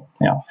society.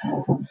 Yeah.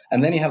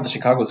 And then you have the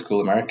Chicago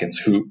School Americans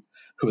who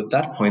at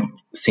that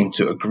point seem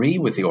to agree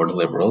with the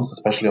ordo-liberals,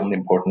 especially on the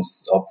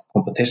importance of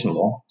competition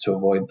law to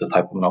avoid the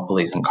type of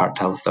monopolies and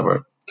cartels that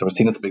were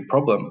seen as a big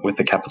problem with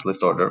the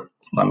capitalist order,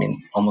 I mean,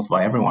 almost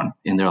by everyone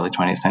in the early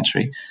 20th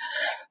century.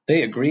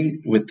 They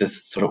agree with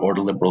this sort of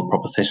ordo-liberal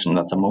proposition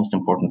that the most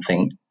important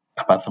thing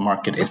about the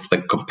market is the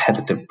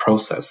competitive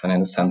process, and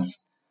in a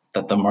sense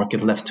that the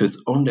market left to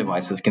its own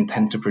devices can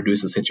tend to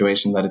produce a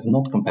situation that is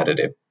not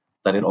competitive,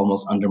 that it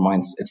almost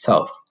undermines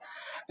itself.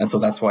 And so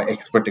that's why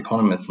expert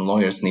economists and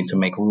lawyers need to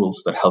make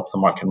rules that help the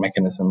market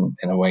mechanism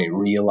in a way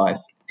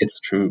realize its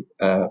true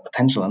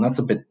potential. And that's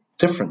a bit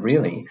different,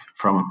 really,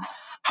 from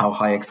how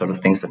Hayek sort of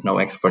thinks that no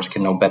experts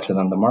can know better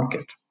than the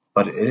market.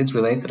 But it is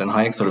related, and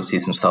Hayek sort of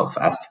sees himself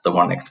as the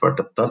one expert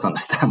that does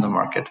understand the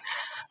market.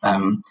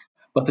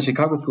 But the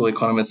Chicago School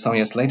economists some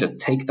years later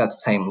take that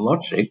same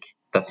logic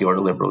that the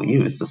order liberal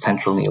used, the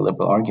central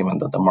neoliberal argument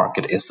that the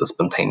market is a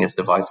spontaneous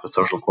device for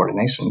social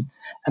coordination.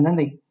 And then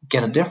they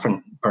get a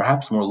different,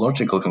 perhaps more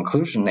logical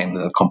conclusion,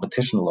 namely that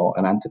competition law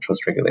and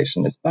antitrust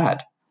regulation is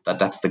bad,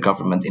 that's the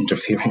government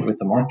interfering with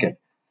the market.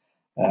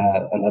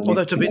 And that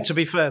Although to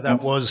be fair,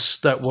 that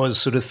was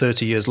sort of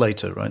 30 years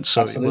later, right?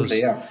 So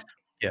absolutely, it was,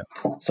 yeah.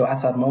 So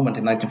at that moment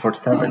in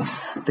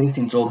 1947, they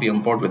seem to all be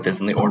on board with this,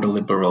 and the order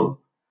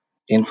liberal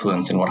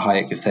influence in what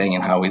Hayek is saying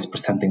and how he's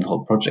presenting the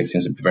whole project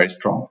seems to be very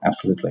strong.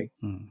 Absolutely.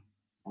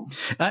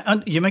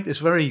 And you make this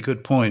very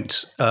good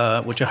point,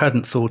 which I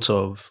hadn't thought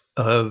of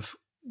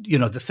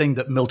the thing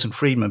that Milton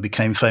Friedman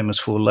became famous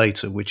for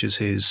later, which is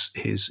his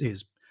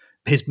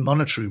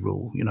monetary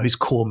rule, his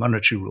core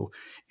monetary rule,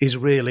 is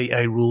really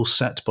a rule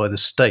set by the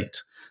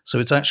state. So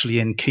it's actually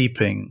in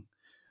keeping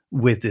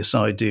with this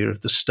idea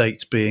of the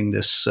state being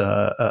this,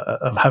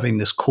 of having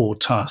this core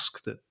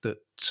task that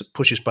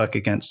pushes back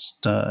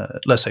against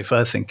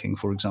laissez-faire thinking,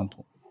 for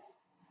example.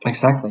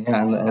 Exactly,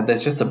 yeah. And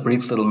there's just a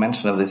brief little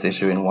mention of this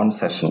issue in one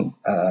session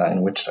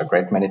in which a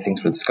great many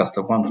things were discussed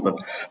at once. But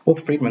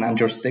both Friedman and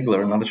George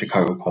Stigler, another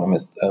Chicago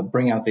economist,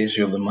 bring out the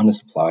issue of the money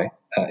supply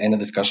in a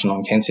discussion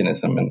on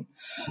Keynesianism.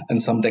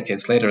 And some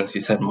decades later, as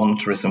you said,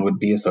 monetarism would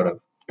be a sort of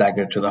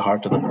dagger to the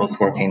heart of the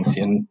post-war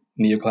Keynesian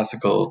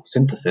neoclassical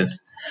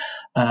synthesis.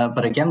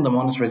 But again, the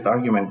monetarist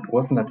argument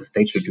wasn't that the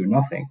state should do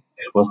nothing.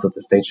 It was that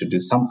the state should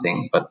do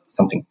something, but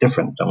something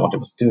different than what it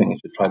was doing. It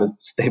should try to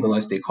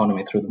stabilize the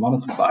economy through the money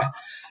supply,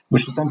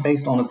 which was then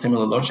based on a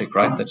similar logic,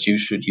 right? That you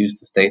should use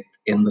the state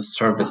in the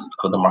service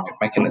of the market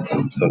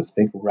mechanism, so to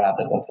speak,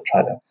 rather than to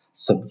try to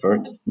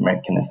subvert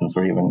mechanisms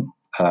or even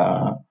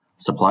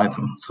supply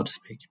them, so to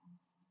speak.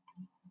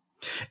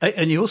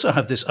 And you also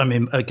have this,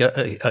 I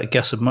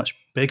guess a much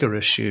bigger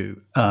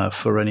issue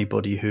for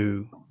anybody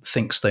who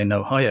thinks they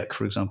know Hayek,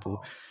 for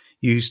example.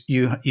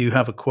 You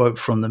have a quote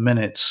from the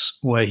Minutes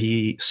where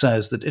he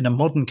says that in a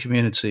modern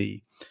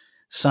community,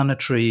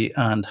 sanitary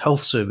and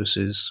health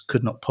services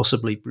could not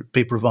possibly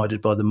be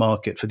provided by the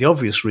market for the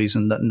obvious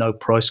reason that no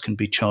price can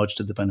be charged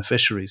to the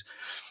beneficiaries.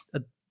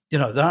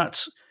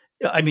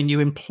 You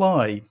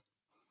imply,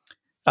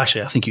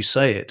 actually, I think you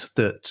say it,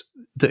 that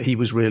he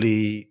was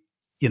really,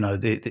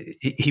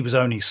 he was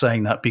only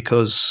saying that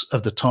because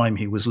of the time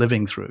he was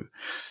living through.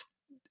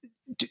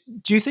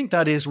 Do you think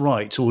that is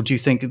right, or do you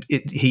think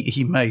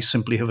he may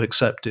simply have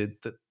accepted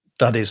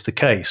that is the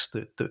case,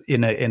 that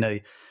in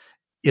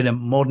a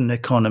modern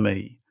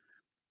economy,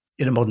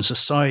 in a modern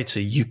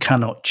society, you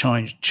cannot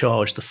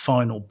charge the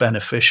final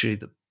beneficiary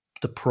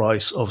the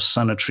price of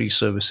sanitary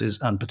services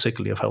and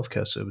particularly of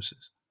healthcare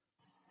services?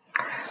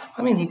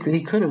 I mean,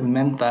 he could have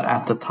meant that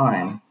at the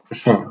time, for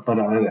sure. But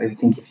I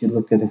think if you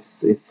look at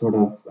his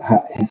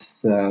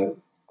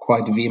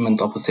quite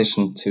vehement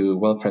opposition to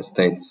welfare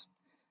states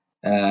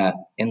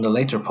in the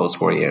later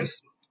post-war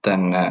years,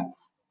 then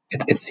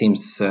it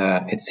seems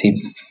that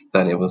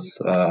it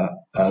was a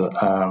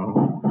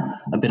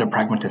bit of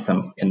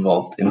pragmatism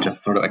involved in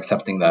just sort of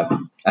accepting that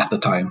at the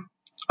time,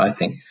 I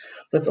think.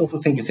 But I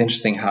also think it's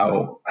interesting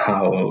how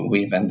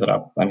we've ended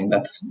up. I mean,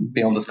 that's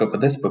beyond the scope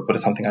of this book, but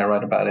it's something I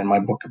write about in my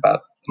book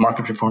about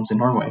market reforms in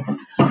Norway.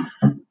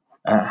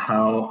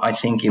 How I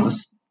think it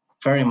was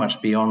very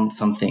much beyond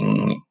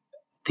something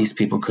these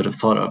people could have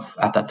thought of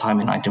at that time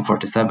in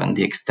 1947,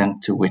 the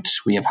extent to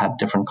which we have had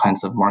different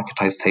kinds of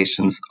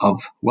marketizations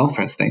of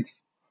welfare states,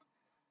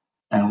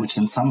 which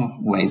in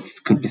some ways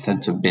could be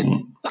said to have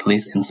been at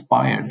least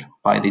inspired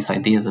by these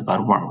ideas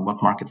about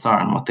what markets are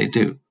and what they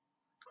do.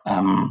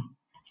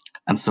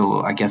 And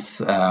so I guess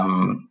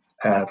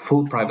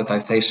full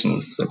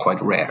privatizations are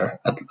quite rare,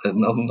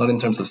 not in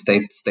terms of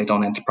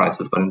state-owned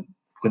enterprises, but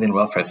within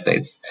welfare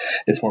states.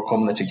 It's more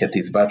common that you get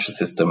these voucher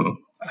system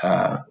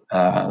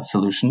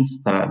solutions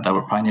that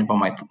were pioneered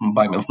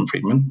by Milton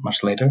Friedman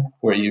much later,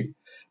 where you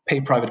pay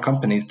private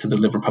companies to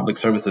deliver public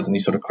services, and you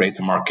sort of create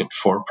a market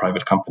for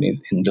private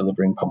companies in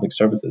delivering public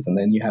services. And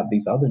then you have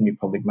these other new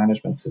public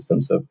management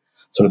systems of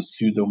sort of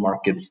pseudo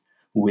markets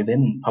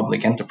within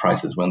public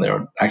enterprises when there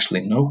are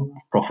actually no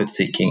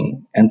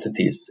profit-seeking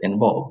entities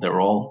involved.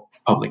 They're all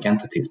public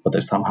entities, but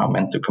they're somehow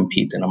meant to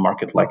compete in a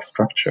market-like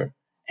structure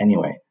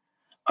anyway.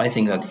 I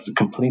think that's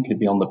completely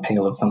beyond the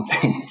pale of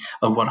something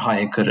of what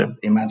Hayek could have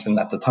imagined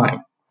at the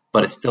time,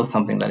 but it's still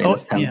something that in a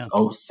sense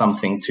owes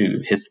something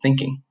to his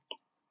thinking.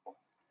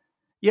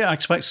 Yeah, I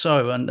expect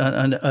so, and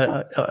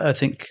I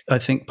think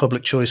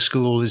public choice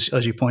school,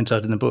 as you point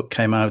out in the book,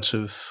 came out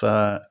of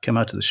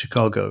the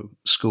Chicago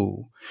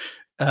school.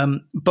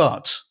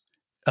 But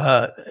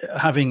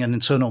having an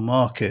internal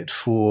market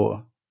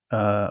for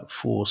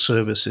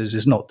services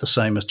is not the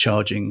same as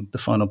charging the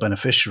final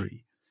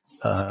beneficiary.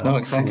 No,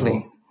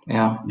 exactly.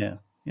 Yeah.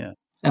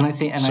 And I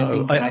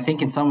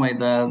think in some way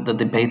the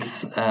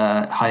debates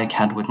Hayek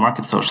had with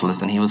market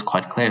socialists, and he was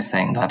quite clear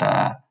saying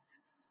that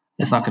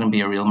it's not going to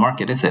be a real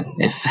market, is it?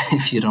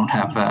 If you don't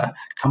have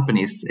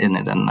companies in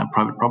it and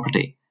private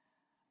property.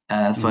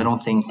 So I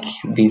don't think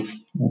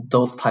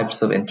those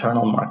types of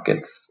internal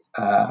markets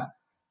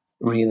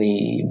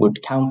really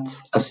would count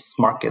as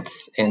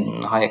markets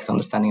in Hayek's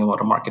understanding of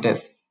what a market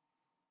is.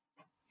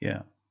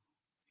 Yeah.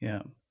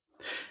 Yeah.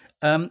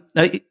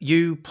 Now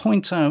you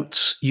point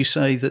out, you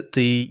say that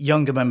the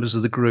younger members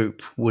of the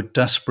group were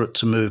desperate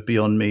to move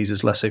beyond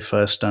Mises'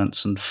 laissez-faire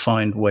stance and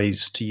find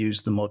ways to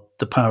use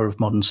the power of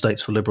modern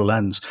states for liberal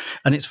ends.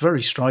 And it's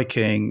very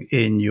striking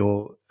in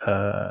your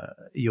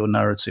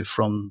narrative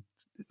from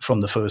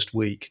the first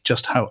week,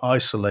 just how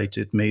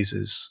isolated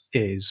Mises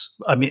is.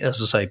 I mean,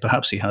 as I say,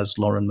 perhaps he has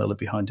Lauren Miller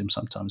behind him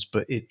sometimes,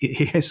 but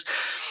he is.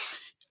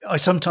 I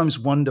sometimes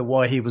wonder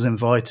why he was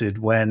invited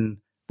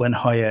when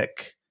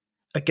Hayek,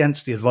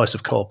 against the advice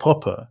of Karl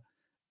Popper,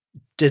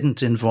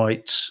 didn't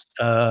invite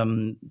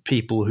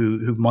people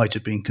who might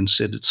have been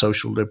considered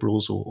social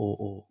liberals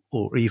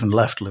or even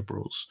left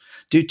liberals.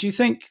 Do you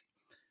think?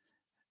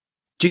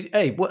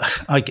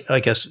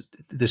 I guess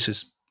this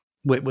is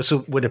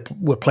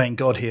we're playing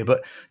God here,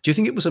 but do you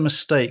think it was a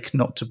mistake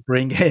not to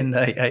bring in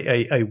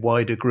a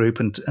wider group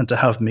and to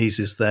have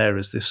Mises there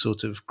as this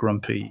sort of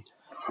grumpy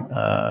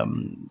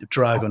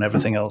drag on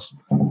everything else?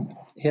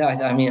 Yeah,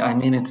 I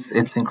mean,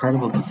 it's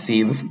incredible to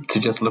see this, to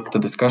just look at the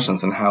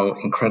discussions and how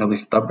incredibly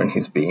stubborn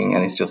he's being,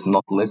 and he's just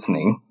not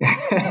listening.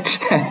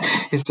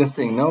 He's just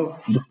saying, no,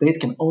 the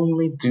state can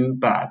only do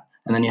bad.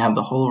 And then you have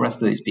the whole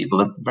rest of these people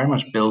that very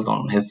much build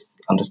on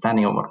his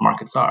understanding of what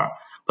markets are,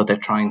 but they're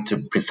trying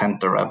to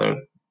present a rather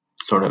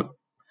sort of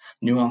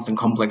nuanced and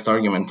complex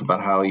argument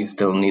about how you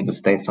still need the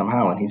state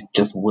somehow, and he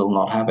just will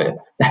not have it.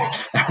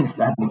 And he's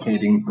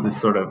advocating this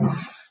sort of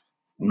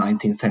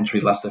 19th century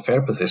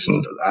laissez-faire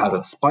position out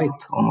of spite,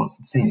 almost,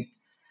 it seems.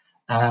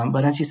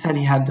 But as you said,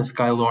 he had this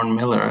guy, Lauren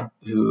Miller,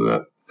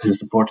 who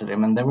supported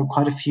him. And there were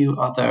quite a few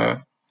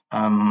other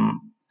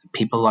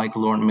people like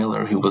Lauren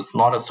Miller, who was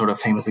not a sort of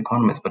famous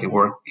economist, but he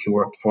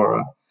worked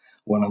for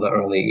one of the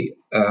early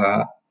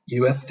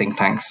US think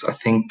tanks, I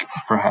think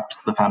perhaps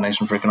the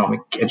Foundation for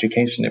Economic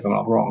Education, if I'm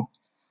not wrong.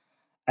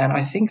 And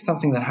I think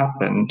something that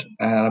happened,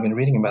 and I've been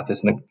reading about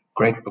this in a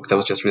great book that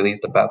was just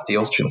released about the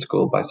Austrian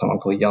school by someone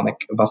called Yannick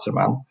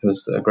Wasserman,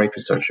 who's a great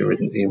researcher.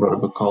 He wrote a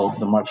book called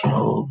The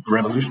Marginal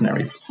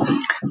Revolutionaries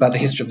about the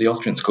history of the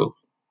Austrian school.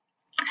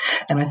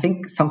 And I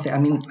think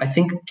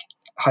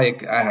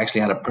Hayek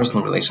actually had a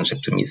personal relationship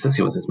to Mises.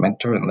 He was his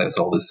mentor, and there's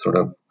all this sort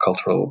of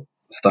cultural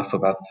stuff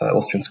about the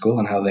Austrian school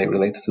and how they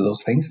related to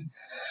those things.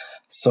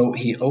 So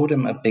he owed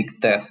him a big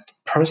debt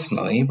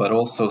personally, but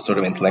also sort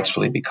of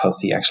intellectually, because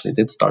he actually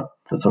did start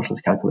the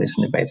socialist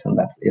calculation debates, and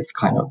that is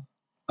kind of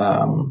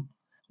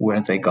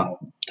where they got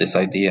this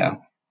idea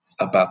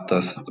about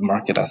the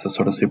market as a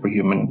sort of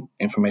superhuman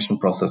information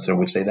processor,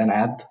 which they then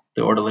add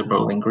the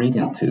ordoliberal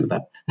ingredient to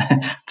that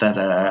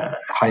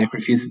Hayek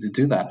refuses to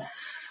do that.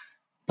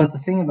 But the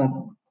thing about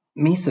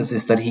Mises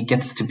is that he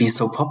gets to be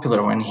so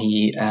popular when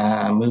he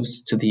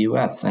moves to the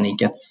US, and he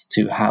gets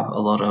to have a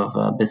lot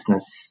of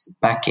business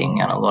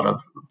backing and a lot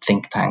of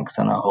think tanks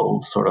and a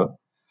whole sort of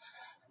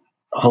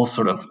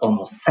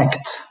almost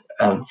sect,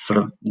 sort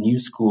of new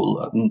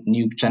school,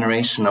 new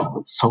generation of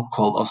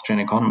so-called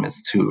Austrian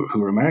economists who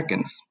are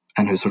Americans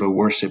and who sort of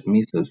worship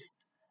Mises.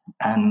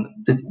 And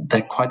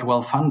they're quite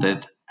well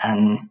funded,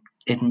 and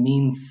it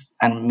means,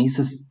 and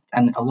Mises,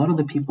 and a lot of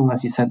the people,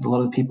 as you said, a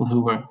lot of the people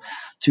who were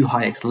to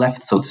Hayek's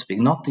left, so to speak,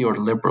 not the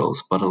ordoliberals,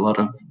 but a lot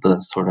of the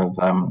sort of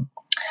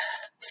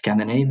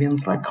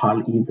Scandinavians like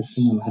Karl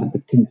Iversen and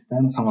Herbert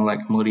Tingsten, someone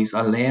like Maurice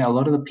Allais, a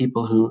lot of the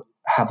people who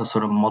have a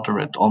sort of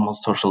moderate,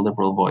 almost social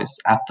liberal voice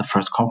at the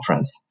first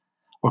conference,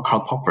 or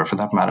Karl Popper for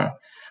that matter,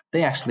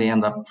 they actually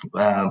end up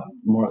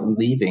more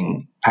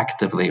leaving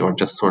actively, or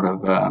just sort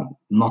of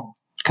not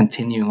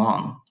continuing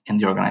on in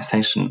the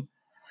organization.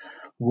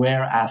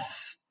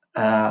 Whereas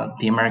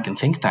the American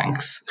think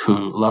tanks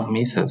who love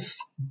Mises,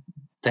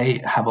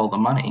 they have all the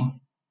money.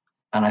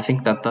 And I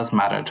think that does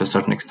matter to a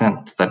certain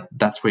extent,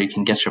 that's where you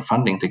can get your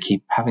funding to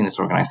keep having this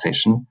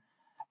organization.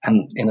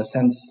 And in a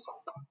sense,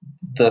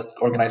 the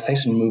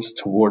organization moves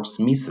towards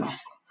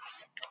Mises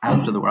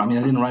after the war. I mean,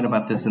 I didn't write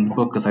about this in the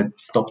book because I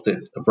stopped it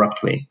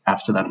abruptly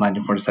after that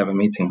 1947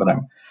 meeting, but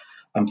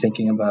I'm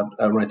thinking about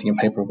writing a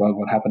paper about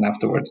what happened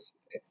afterwards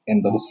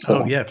in those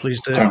please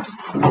do. terms.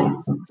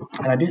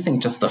 And I do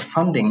think just the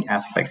funding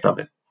aspect of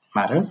it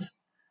matters.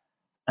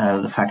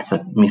 The fact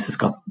that Mises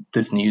got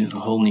this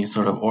whole new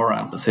sort of aura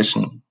and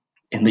position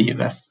in the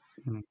US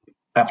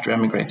after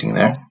emigrating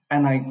there.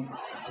 And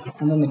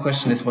then the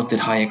question is, what did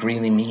Hayek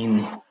really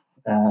mean?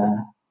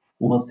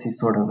 Was he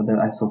sort of,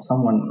 I saw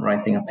someone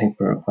writing a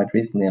paper quite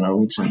recently in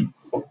Norwegian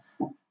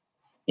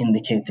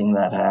indicating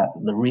that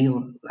the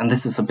real, and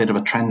this is a bit of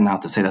a trend now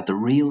to say that the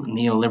real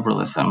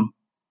neoliberalism,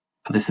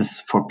 this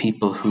is for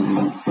people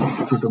who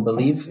sort of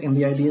believe in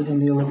the ideas of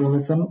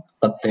neoliberalism,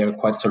 but they're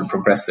quite sort of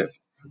progressive.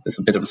 There's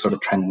a bit of a sort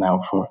of trend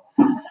now for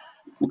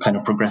kind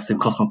of progressive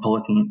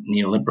cosmopolitan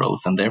neoliberals,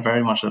 and they're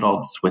very much at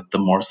odds with the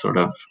more sort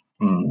of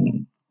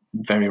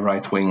very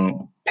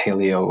right-wing,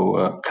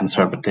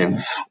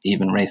 paleo-conservative,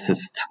 even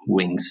racist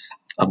wings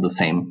of the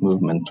same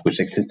movement, which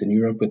exists in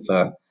Europe with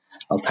the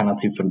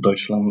Alternative for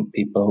Deutschland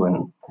people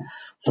and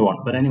so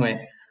on. But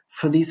anyway,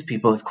 for these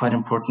people, it's quite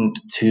important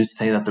to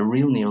say that the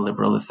real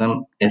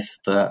neoliberalism is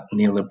the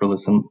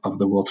neoliberalism of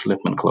the Walter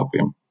Lippmann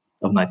colloquium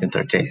of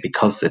 1938,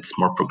 because it's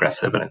more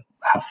progressive and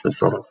has this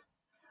sort of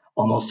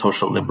almost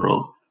social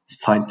liberal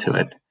side to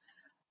it.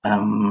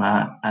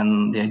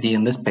 And the idea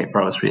in this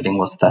paper I was reading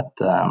was that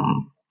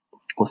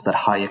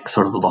Hayek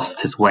sort of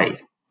lost his way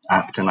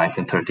after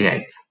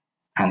 1938,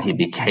 and he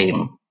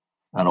became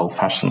an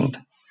old-fashioned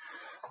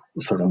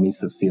sort of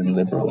Misesian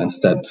liberal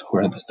instead,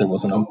 whereas there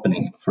was an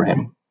opening for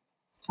him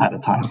at a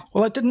time.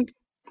 Well, I didn't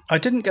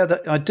get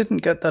that. I didn't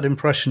get that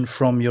impression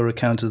from your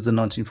account of the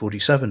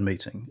 1947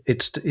 meeting.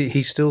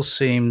 He still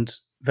seemed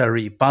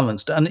very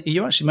balanced, and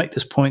you actually make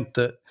this point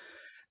that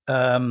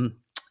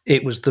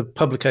it was the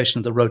publication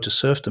of the Road to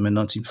Serfdom in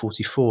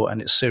 1944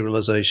 and its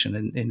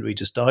serialization in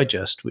Reader's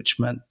Digest, which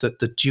meant that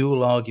the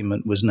dual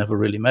argument was never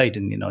really made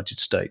in the United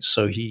States.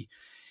 So the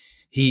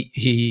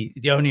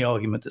only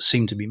argument that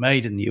seemed to be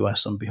made in the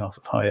US on behalf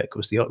of Hayek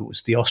was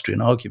the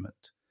Austrian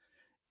argument.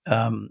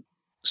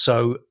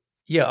 So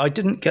yeah, I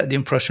didn't get the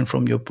impression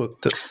from your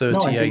book that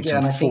 38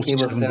 and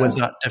 47 were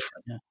that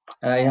different. Yeah.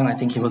 And I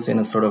think he was in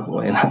a sort of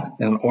in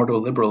an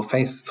ordo-liberal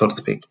phase, so to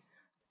speak.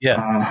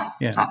 Yeah.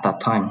 At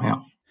that time.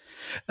 Yeah.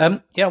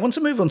 I want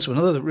to move on to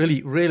another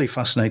really, really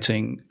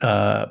fascinating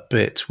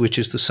bit, which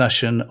is the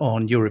session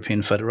on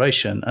European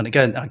Federation. And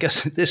again, I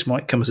guess this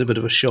might come as a bit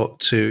of a shock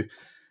to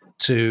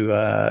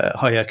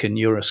Hayek and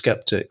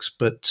Eurosceptics,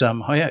 but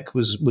Hayek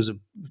was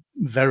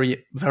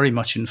very, very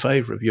much in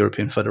favor of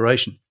European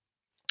Federation.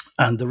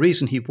 And the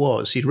reason he'd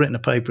written a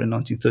paper in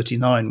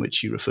 1939,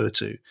 which you refer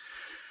to,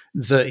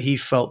 that he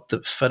felt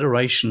that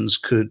federations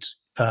could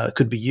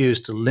be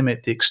used to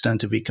limit the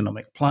extent of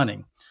economic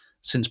planning,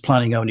 since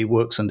planning only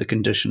works under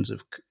conditions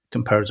of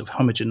comparative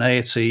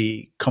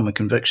homogeneity, common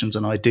convictions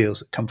and ideals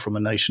that come from a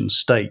nation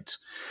state.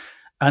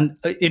 And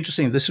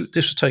interesting, this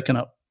was taken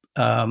up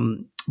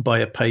by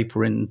a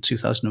paper in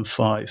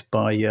 2005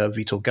 by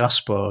Vitor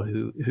Gaspar,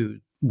 who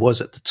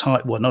was at the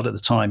time, well, not at the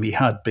time, he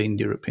had been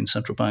the European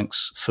Central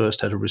Bank's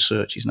first head of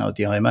research. He's now at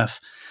the IMF.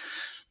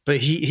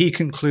 But he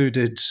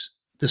concluded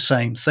the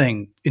same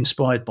thing,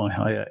 inspired by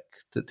Hayek,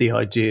 that the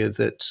idea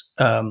that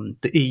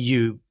the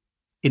EU,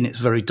 in its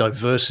very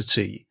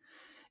diversity,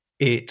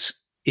 it's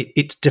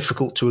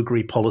difficult to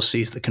agree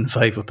policies that can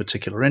favour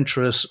particular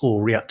interests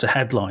or react to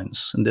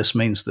headlines. And this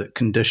means that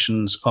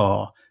conditions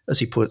are, as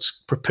he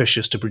puts,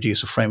 propitious to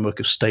produce a framework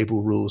of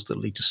stable rules that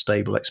lead to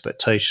stable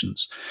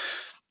expectations.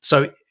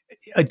 So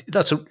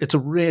it's a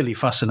really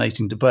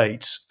fascinating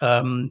debate.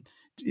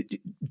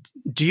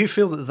 Do you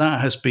feel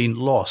that has been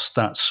lost,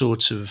 that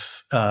sort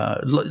of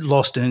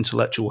lost in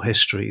intellectual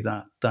history,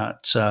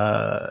 that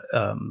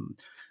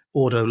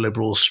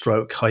ordo-liberal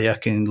stroke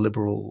Hayekian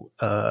liberal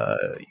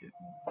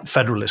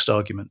federalist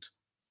argument?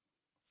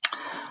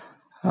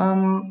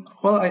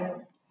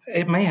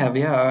 It may have,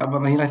 yeah. I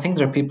mean, I think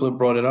there are people who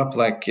brought it up,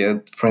 like,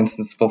 for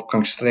instance,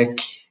 Wolfgang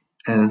Streeck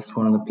is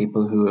one of the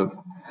people who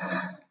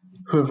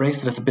have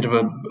raised it as a bit of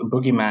a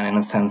boogeyman, in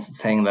a sense,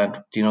 saying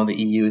that, the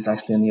EU is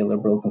actually a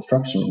neoliberal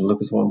construction.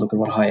 Look at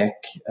what Hayek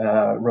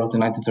wrote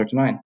in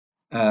 1939.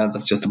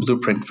 That's just a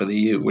blueprint for the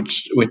EU,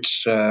 which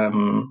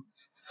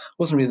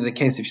wasn't really the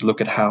case if you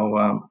look at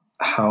how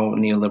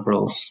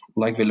neoliberals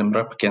like Willem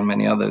Röpke and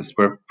many others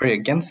were very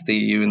against the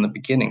EU in the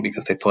beginning,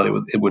 because they thought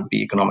it would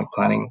be economic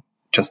planning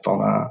just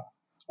on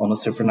a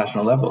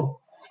supranational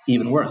level,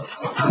 even worse,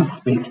 so to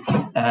speak.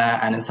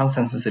 And in some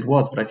senses it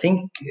was, but I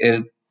think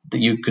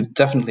you could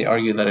definitely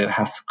argue that it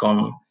has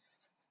gone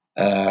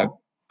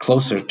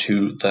closer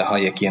to the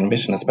Hayekian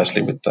vision,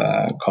 especially with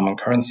the common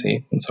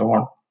currency and so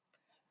on.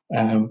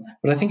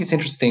 But I think it's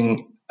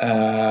interesting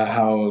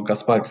how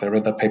Gaspar, because I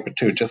read that paper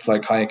too, just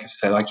like Hayek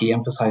said, like he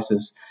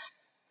emphasizes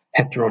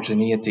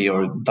heterogeneity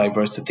or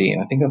diversity.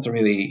 And I think that's a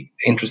really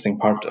interesting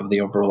part of the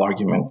overall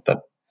argument, that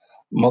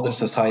modern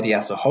society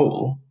as a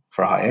whole,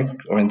 for Hayek,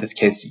 or in this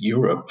case,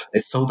 Europe,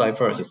 is so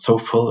diverse. It's so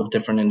full of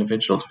different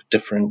individuals with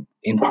different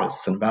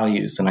interests and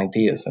values and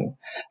ideas.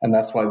 And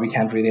that's why we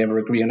can't really ever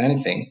agree on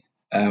anything.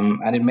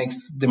 And it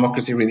makes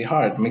democracy really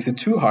hard. It makes it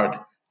too hard.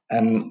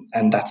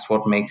 And that's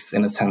what makes,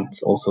 in a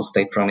sense, also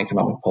state-run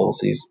economic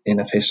policies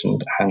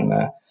inefficient and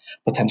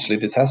potentially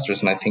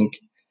disastrous. And I think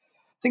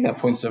that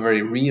points to a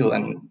very real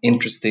and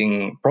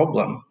interesting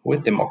problem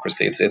with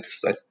democracy.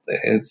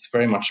 It's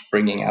very much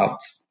bringing out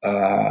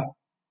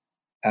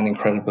an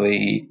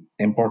incredibly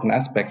important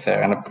aspect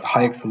there. And a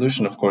Hayek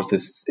solution, of course,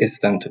 is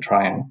then to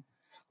try and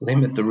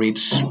limit the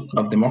reach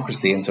of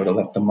democracy and sort of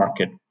let the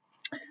market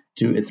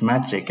do its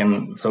magic.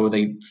 And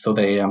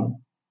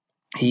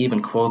he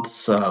even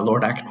quotes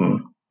Lord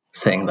Acton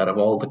saying that of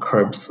all the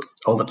curbs,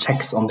 all the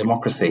checks on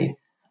democracy,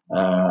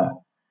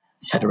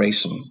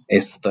 federation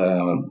is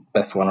the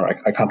best one, or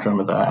I can't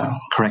remember the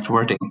correct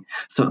wording.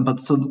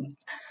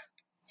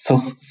 So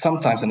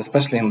sometimes, and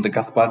especially in the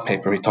Gaspar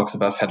paper, he talks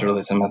about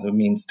federalism as a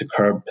means to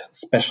curb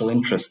special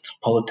interest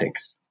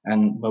politics.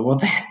 But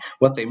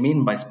what they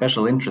mean by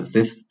special interest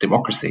is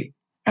democracy.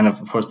 And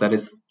of course, that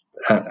is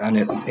an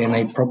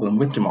innate problem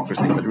with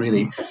democracy, but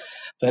really,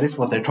 that is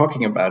what they're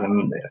talking about.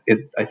 And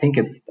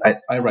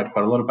I write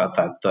quite a lot about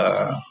that,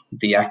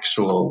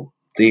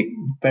 the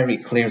very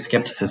clear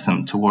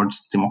skepticism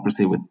towards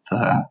democracy with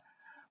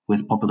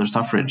popular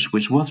suffrage,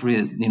 which was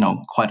really,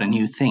 quite a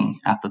new thing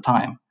at the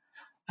time.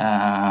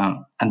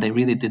 And they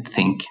really did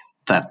think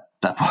that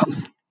that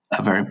was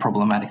a very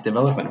problematic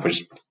development,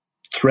 which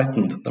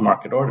threatened the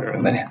market order.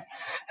 And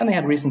they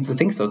had reasons to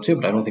think so too,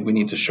 but I don't think we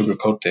need to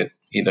sugarcoat it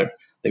either.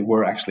 They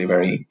were actually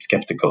very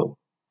skeptical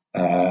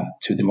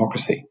to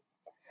democracy.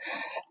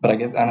 But I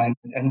guess,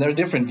 and there are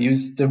different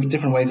views, there are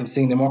different ways of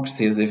seeing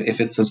democracy. As if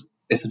it's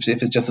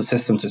just a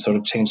system to sort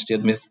of change the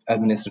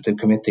administrative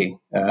committee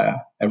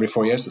every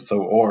 4 years or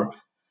so, or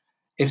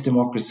if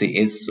democracy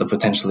is a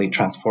potentially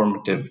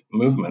transformative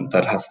movement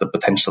that has the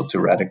potential to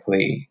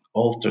radically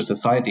alter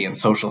society and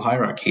social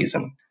hierarchies.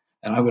 And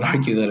I would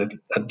argue that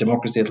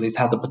democracy at least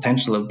had the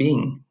potential of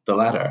being the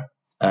latter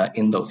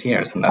in those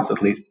years. And that's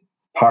at least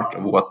part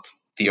of what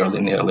the early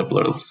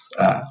neoliberals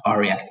are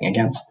reacting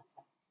against.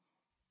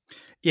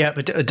 Yeah,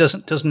 but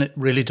doesn't it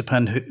really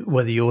depend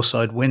whether your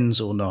side wins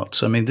or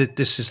not? I mean,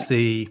 this is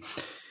the.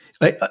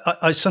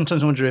 I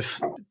sometimes wonder if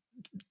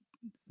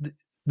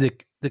the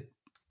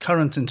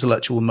current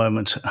intellectual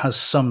moment has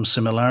some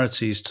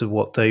similarities to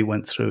what they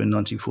went through in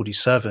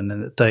 1947,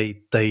 and that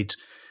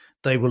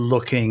they were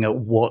looking at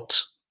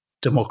what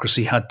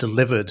democracy had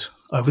delivered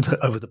over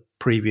the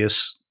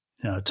previous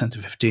 10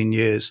 to 15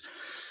 years,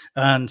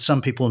 and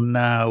some people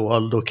now are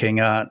looking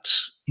at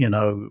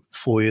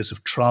 4 years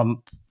of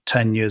Trump,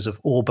 10 years of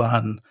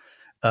Orban,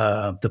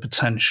 the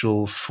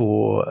potential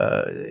for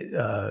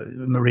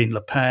Marine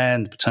Le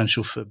Pen, the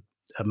potential for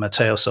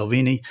Matteo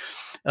Salvini,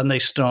 and they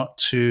start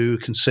to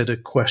consider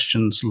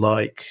questions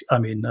like,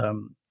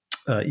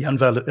 Jan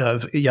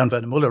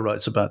Werner Muller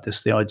writes about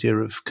this, the idea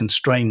of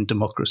constrained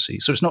democracy.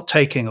 So it's not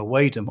taking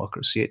away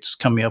democracy, it's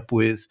coming up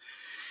with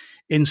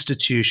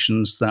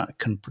institutions that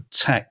can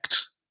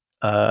protect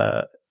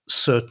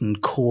certain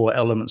core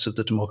elements of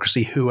the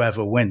democracy,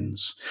 whoever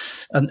wins.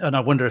 And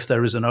I wonder if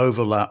there is an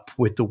overlap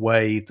with the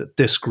way that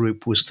this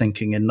group was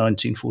thinking in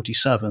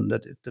 1947,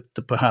 that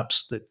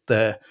perhaps that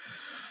they're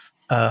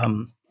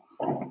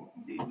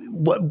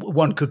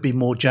one could be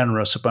more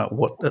generous about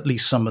what at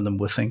least some of them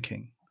were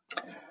thinking.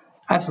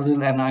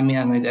 Absolutely, and I mean,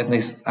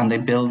 and they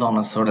build on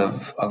a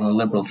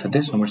liberal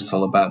tradition, which is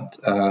all about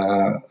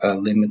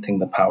limiting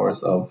the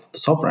powers of the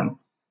sovereign.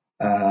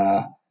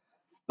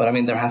 But I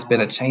mean, there has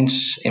been a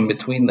change in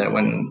between there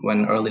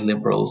when early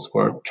liberals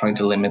were trying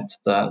to limit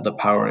the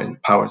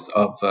powers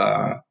of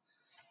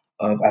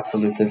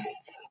absolutist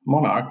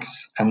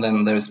monarchs, and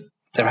then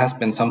there has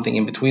been something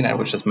in between there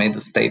which has made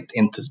the state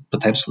into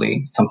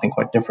potentially something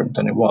quite different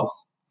than it was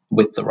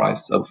with the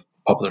rise of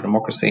popular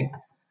democracy.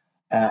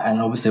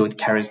 And obviously it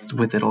carries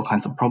with it all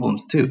kinds of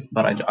problems too.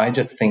 But I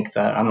just think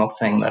that I'm not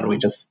saying that we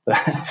just...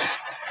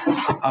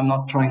 I'm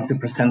not trying to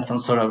present some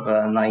sort of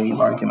naive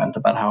argument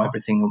about how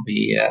everything will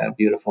be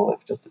beautiful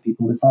if just the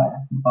people decide.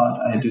 But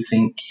I do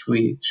think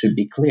we should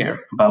be clear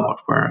about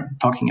what we're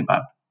talking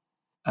about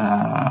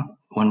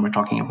when we're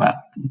talking about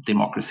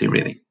democracy,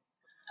 really.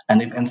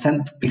 And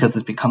since, because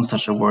it's become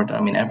such a word, I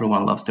mean,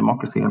 everyone loves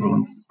democracy,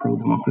 everyone's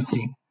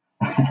pro-democracy.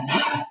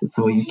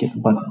 So you get,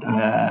 but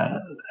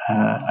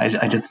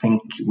I just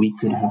think we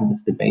could have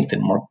this debate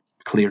in more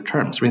clear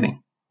terms, really.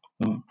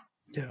 Mm.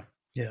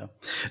 Yeah.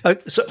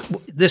 So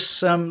this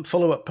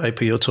follow-up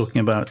paper you're talking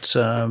about,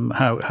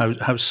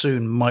 how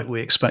soon might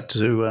we expect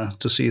to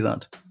see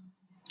that?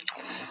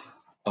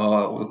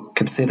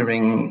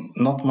 Considering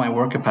not my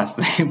work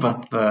capacity,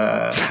 but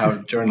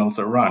how journals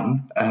are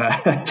run,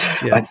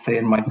 I'd say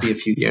it might be a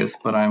few years.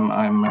 But I'm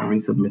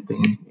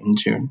resubmitting in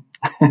June,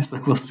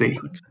 so we'll see.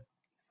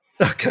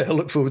 Okay, I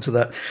look forward to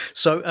that.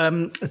 So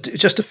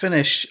just to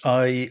finish,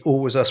 I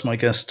always ask my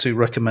guests to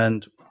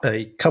recommend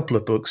a couple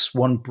of books,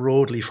 one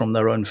broadly from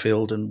their own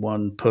field and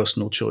one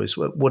personal choice.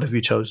 What have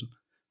you chosen?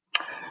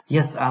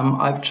 Yes,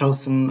 I've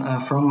chosen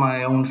from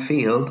my own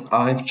field.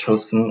 I've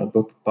chosen a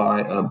book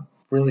by a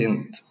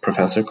brilliant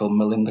professor called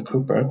Melinda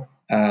Cooper,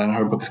 and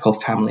her book is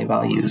called Family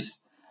Values.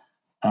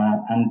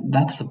 And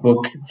that's a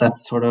book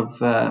that's sort of,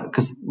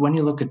 because when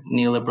you look at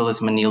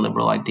neoliberalism and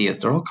neoliberal ideas,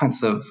 there are all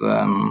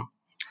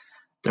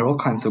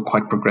kinds of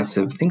quite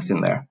progressive things in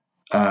there,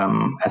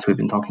 as we've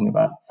been talking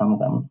about, some of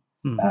them.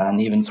 And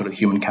even sort of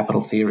human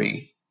capital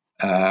theory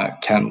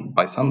can,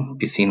 by some,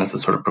 be seen as a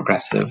sort of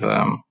progressive,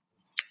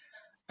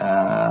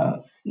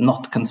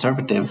 not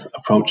conservative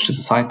approach to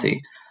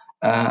society.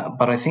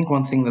 But I think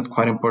one thing that's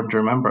quite important to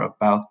remember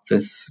about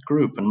this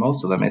group, and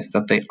most of them, is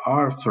that they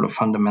are sort of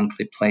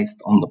fundamentally placed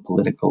on the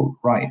political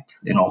right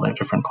in all their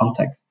different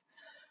contexts.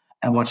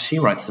 And what she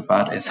writes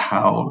about is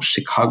how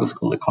Chicago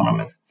school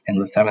economists in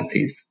the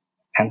 70s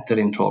entered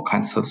into all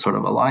kinds of sort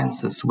of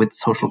alliances with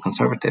social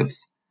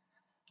conservatives,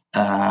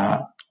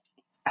 and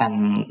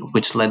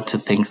which led to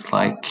things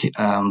like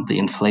the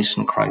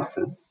inflation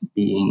crisis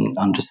being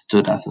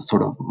understood as a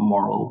sort of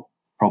moral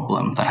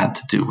problem that had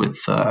to do with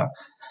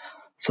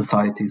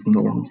society's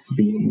norms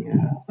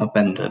being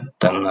upended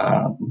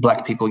and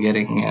black people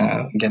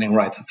getting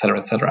rights, etc.,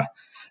 etc.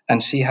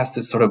 And she has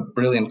this sort of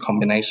brilliant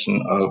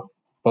combination of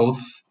both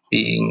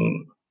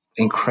being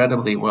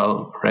incredibly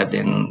well read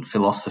in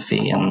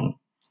philosophy and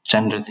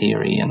gender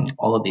theory and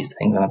all of these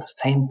things, and at the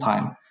same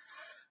time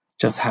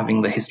just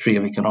having the history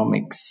of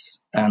economics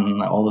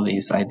and all of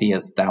these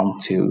ideas down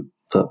to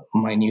the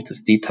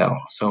minutest detail.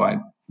 So I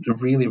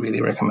really,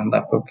 really recommend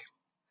that book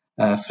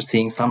for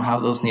seeing somehow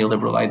those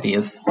neoliberal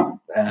ideas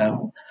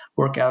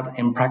work out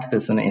in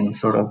practice and in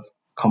sort of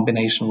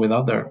combination with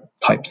other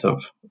types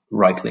of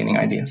right-leaning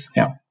ideas.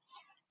 Yeah.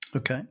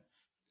 Okay.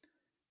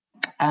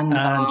 And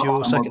your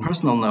on a second more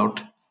personal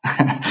note,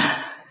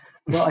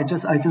 well, I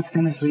just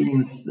finished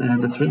reading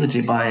the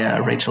trilogy by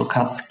Rachel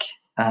Cusk.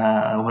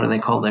 What are they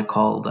called? They're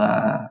called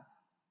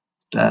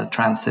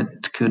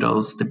Transit,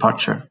 Kudos,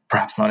 Departure.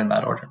 Perhaps not in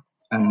that order.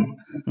 And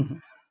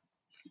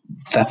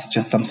that's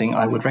just something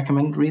I would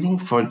recommend reading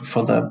for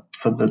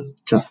the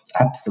just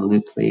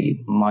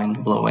absolutely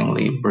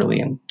mind-blowingly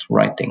brilliant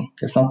writing.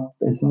 It's not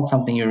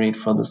something you read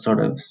for the sort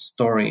of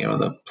story or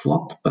the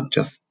plot, but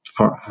just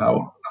for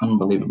how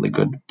unbelievably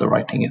good the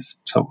writing is.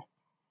 So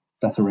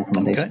that's a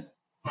recommendation.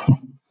 Okay.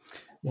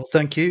 Well,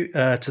 thank you.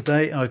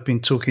 Today I've been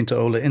talking to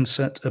Ola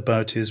Innset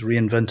about his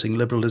Reinventing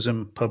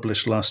Liberalism,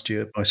 published last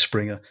year by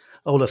Springer.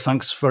 Ola,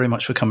 thanks very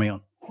much for coming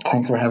on.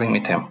 Thanks for having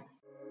me, Tim.